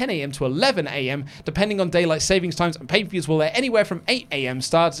about 10 a.m. to 11 a.m., depending on daylight savings times, and pay-per-views will air anywhere from 8 a.m.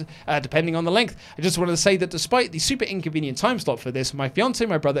 starts, depending on the length. I just wanted to say that despite the super inconvenient time slot for this, my fiancé,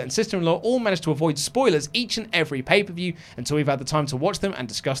 my brother, and sister-in-law all managed to avoid spoilers each and every pay-per-view until we've had the time to watch them and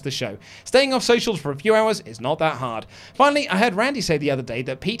discuss the show. Staying off socials for a few hours is not that hard. Finally, I heard Randy say the other day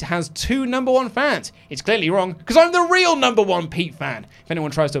that Pete has 2 number 1 fans. It's clearly wrong, because I'm the real number 1 Pete fan. If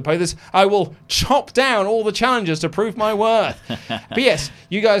anyone tries to oppose this, I will chop down all the challengers to prove my worth. P.S.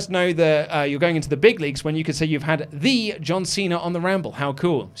 You guys know that you're going into the big leagues when you could say you've had the John Cena on the Ramble. How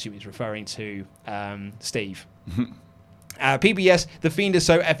cool. Assume he's referring to Steve. PBS, The Fiend is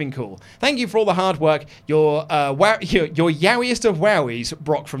so effing cool. Thank you for all the hard work. Your yowiest of wowies,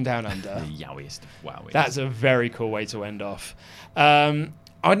 Brock from Down Under. The yowiest of wowies. That's a very cool way to end off.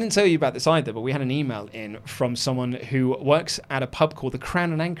 I didn't tell you about this either, but we had an email in from someone who works at a pub called the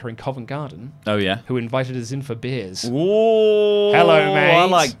Crown and Anchor in Covent Garden. Oh, yeah? Who invited us in for beers. Ooh, hello, mate. I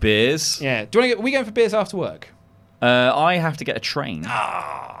like beers. Yeah. Are we going for beers after work? I have to get a train,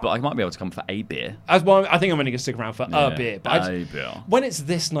 but I might be able to come for a beer. I think I'm only going to stick around for a beer. But a beer. When it's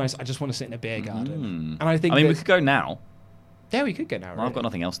this nice, I just want to sit in a beer garden. And I mean, we could go now. Yeah, we could go now. Well, I've got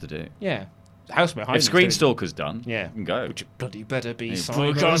nothing else to do. Yeah. House behind if Screenstalker's done, yeah, we can go. Which bloody better be,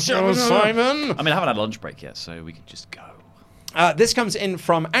 Simon. Simon. I mean, I haven't had lunch break yet, so we could just go. This comes in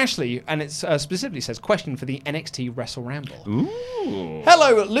from Ashley, and it specifically says, question for the NXT Wrestle Ramble. Ooh.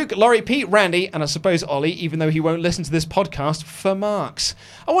 Hello, Luke, Laurie, Pete, Randy, and I suppose Ollie, even though he won't listen to this podcast, for marks.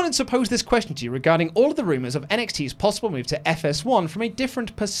 I wanted to pose this question to you regarding all of the rumours of NXT's possible move to FS1 from a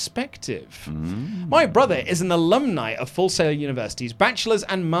different perspective. My brother is an alumni of Full Sail University's Bachelor's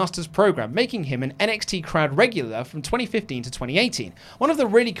and Master's program, making him an NXT crowd regular from 2015 to 2018. One of the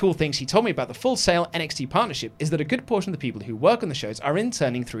really cool things he told me about the Full Sail NXT partnership is that a good portion of the people who work on the shows are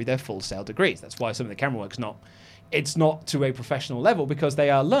interning through their Full Sail degrees. That's why some of the camera work's it's not to a professional level, because they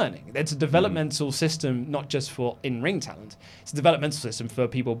are learning. It's a developmental system, not just for in-ring talent. It's a developmental system for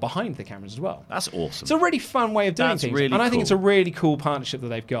people behind the cameras as well. That's awesome. It's a really fun way of doing things. Really and I think it's a really cool partnership that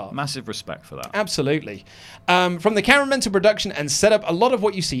they've got. Massive respect for that. Absolutely. From the cameramen to production and setup, a lot of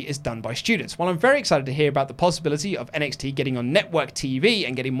what you see is done by students. While I'm very excited to hear about the possibility of NXT getting on network TV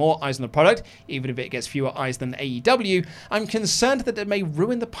and getting more eyes on the product, even if it gets fewer eyes than AEW, I'm concerned that it may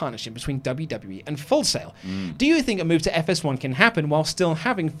ruin the partnership between WWE and Full Sail. Do you think a move to FS1 can happen while still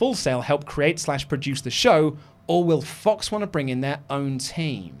having Full Sail help create/produce the show, or will Fox want to bring in their own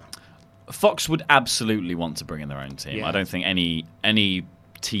team? Fox would absolutely want to bring in their own team. Yeah. I don't think any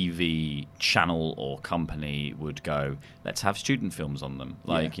TV channel or company would go, let's have student films on them.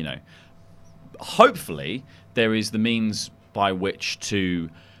 Hopefully there is the means by which to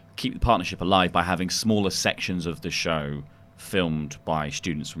keep the partnership alive by having smaller sections of the show filmed by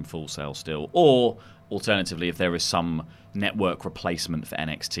students from Full Sail still, or alternatively, if there is some network replacement for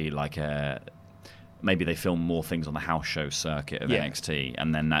NXT, like maybe they film more things on the house show circuit of NXT,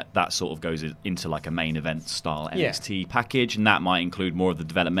 and then that sort of goes into like a main event style NXT package, and that might include more of the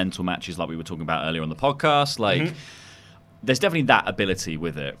developmental matches like we were talking about earlier on the podcast. There's definitely that ability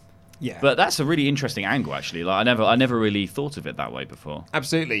with it. Yeah. But that's a really interesting angle, actually. I never really thought of it that way before.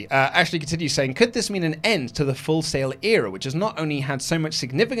 Absolutely. Ashley continues saying, could this mean an end to the Full Sail era, which has not only had so much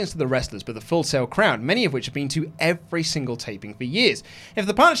significance to the wrestlers, but the Full Sail crowd, many of which have been to every single taping for years? If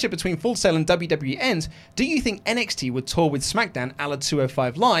the partnership between Full Sail and WWE ends, do you think NXT would tour with SmackDown a la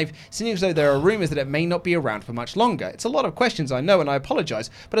 205 Live, seeing as though there are rumours that it may not be around for much longer? It's a lot of questions, I know, and I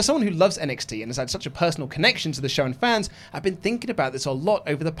apologise, but as someone who loves NXT and has had such a personal connection to the show and fans, I've been thinking about this a lot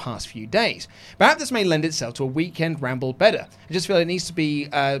over the past few days. Perhaps this may lend itself to a weekend ramble better. I just feel it needs to be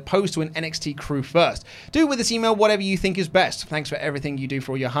posed to an NXT crew first. Do with this email whatever you think is best. Thanks for everything you do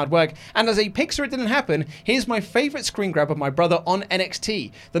for all your hard work. And as a picture it didn't happen, here's my favourite screen grab of my brother on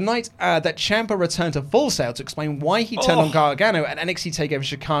NXT. The night that Ciampa returned to Full Sail to explain why he turned on Gargano at NXT TakeOver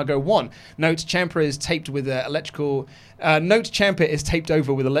Chicago 1. Note Ciampa is taped with electrical... Note Ciampa is taped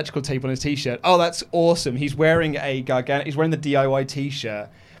over with electrical tape on his t-shirt. Oh, that's awesome. He's wearing a Gargano... He's wearing the DIY t-shirt,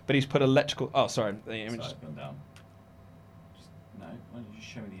 but he's put electrical... Oh, sorry. The image... Gone down. No, why don't you just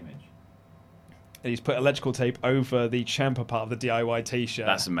show me the image? He's put electrical tape over the Ciampa part of the DIY t-shirt.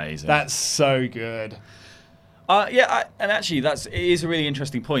 That's amazing. That's so good. And actually, it is a really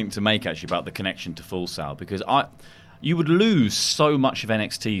interesting point to make, actually, about the connection to Full Sail, because you would lose so much of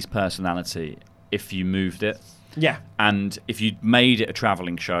NXT's personality if you moved it. Yeah. And if you made it a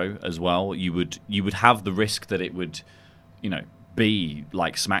traveling show as well, you would have the risk that it would, be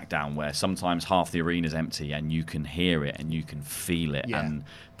like SmackDown, where sometimes half the arena's empty and you can hear it and you can feel it, and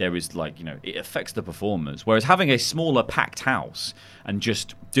there is it affects the performers. Whereas having a smaller packed house and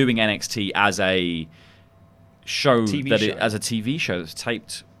just doing NXT as a show as a TV show that's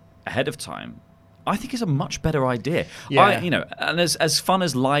taped ahead of time, I think is a much better idea. Yeah. And as fun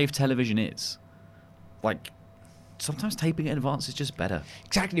as live television is, sometimes taping it in advance is just better.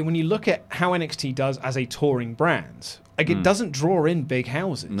 Exactly. When you look at how NXT does as a touring brand, it doesn't draw in big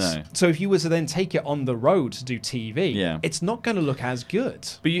houses. No. So if you were to then take it on the road to do TV, it's not going to look as good.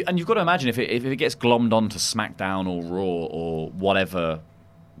 But you've got to imagine if it gets glommed onto SmackDown or Raw or whatever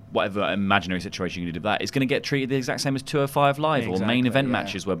imaginary situation you do with that, it's going to get treated the exact same as 205 Live or main event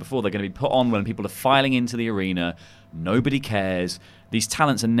matches, where before they're going to be put on when people are filing into the arena. Nobody cares. These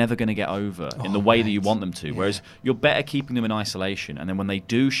talents are never going to get over in the way that you want them to. Whereas you're better keeping them in isolation. And then when they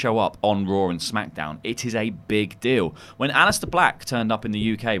do show up on Raw and SmackDown, it is a big deal. When Aleister Black turned up in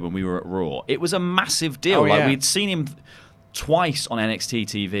the UK when we were at Raw, it was a massive deal. We'd seen him twice on NXT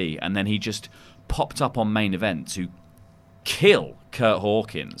TV, and then he just popped up on main event to kill Kurt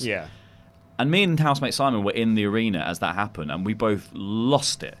Hawkins. Yeah. And me and housemate Simon were in the arena as that happened, and we both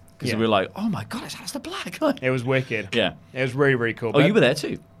lost it. Because we were like, oh my God, it's Aleister Black. It was wicked. Yeah. It was really, really cool. Oh, you were there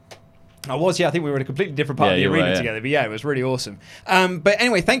too? I was, yeah. I think we were in a completely different part of the arena together. But yeah, it was really awesome. But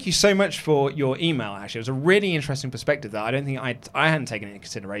anyway, thank you so much for your email, actually. It was a really interesting perspective that I don't think I hadn't taken into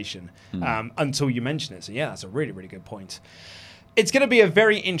consideration until you mentioned it. So yeah, that's a really, really good point. It's going to be a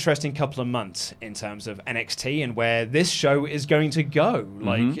very interesting couple of months in terms of NXT and where this show is going to go.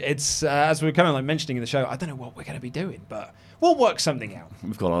 Like, it's, as we're kind of like mentioning in the show, I don't know what we're going to be doing, but we'll work something out.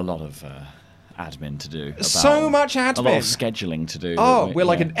 We've got a lot of admin to do. So much admin. A lot of scheduling to do. Oh, we're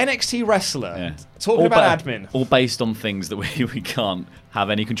like an NXT wrestler talking about admin. All based on things that we can't have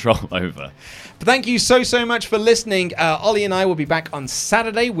any control over. But thank you so much for listening. Ollie and I will be back on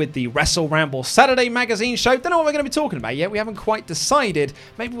Saturday with the Wrestle Ramble Saturday magazine show. Don't know what we're going to be talking about yet. We haven't quite decided.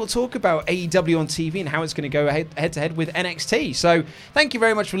 Maybe we'll talk about AEW on TV and how it's going to go head to head with NXT. So thank you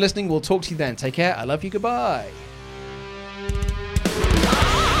very much for listening. We'll talk to you then. Take care. I love you. Goodbye.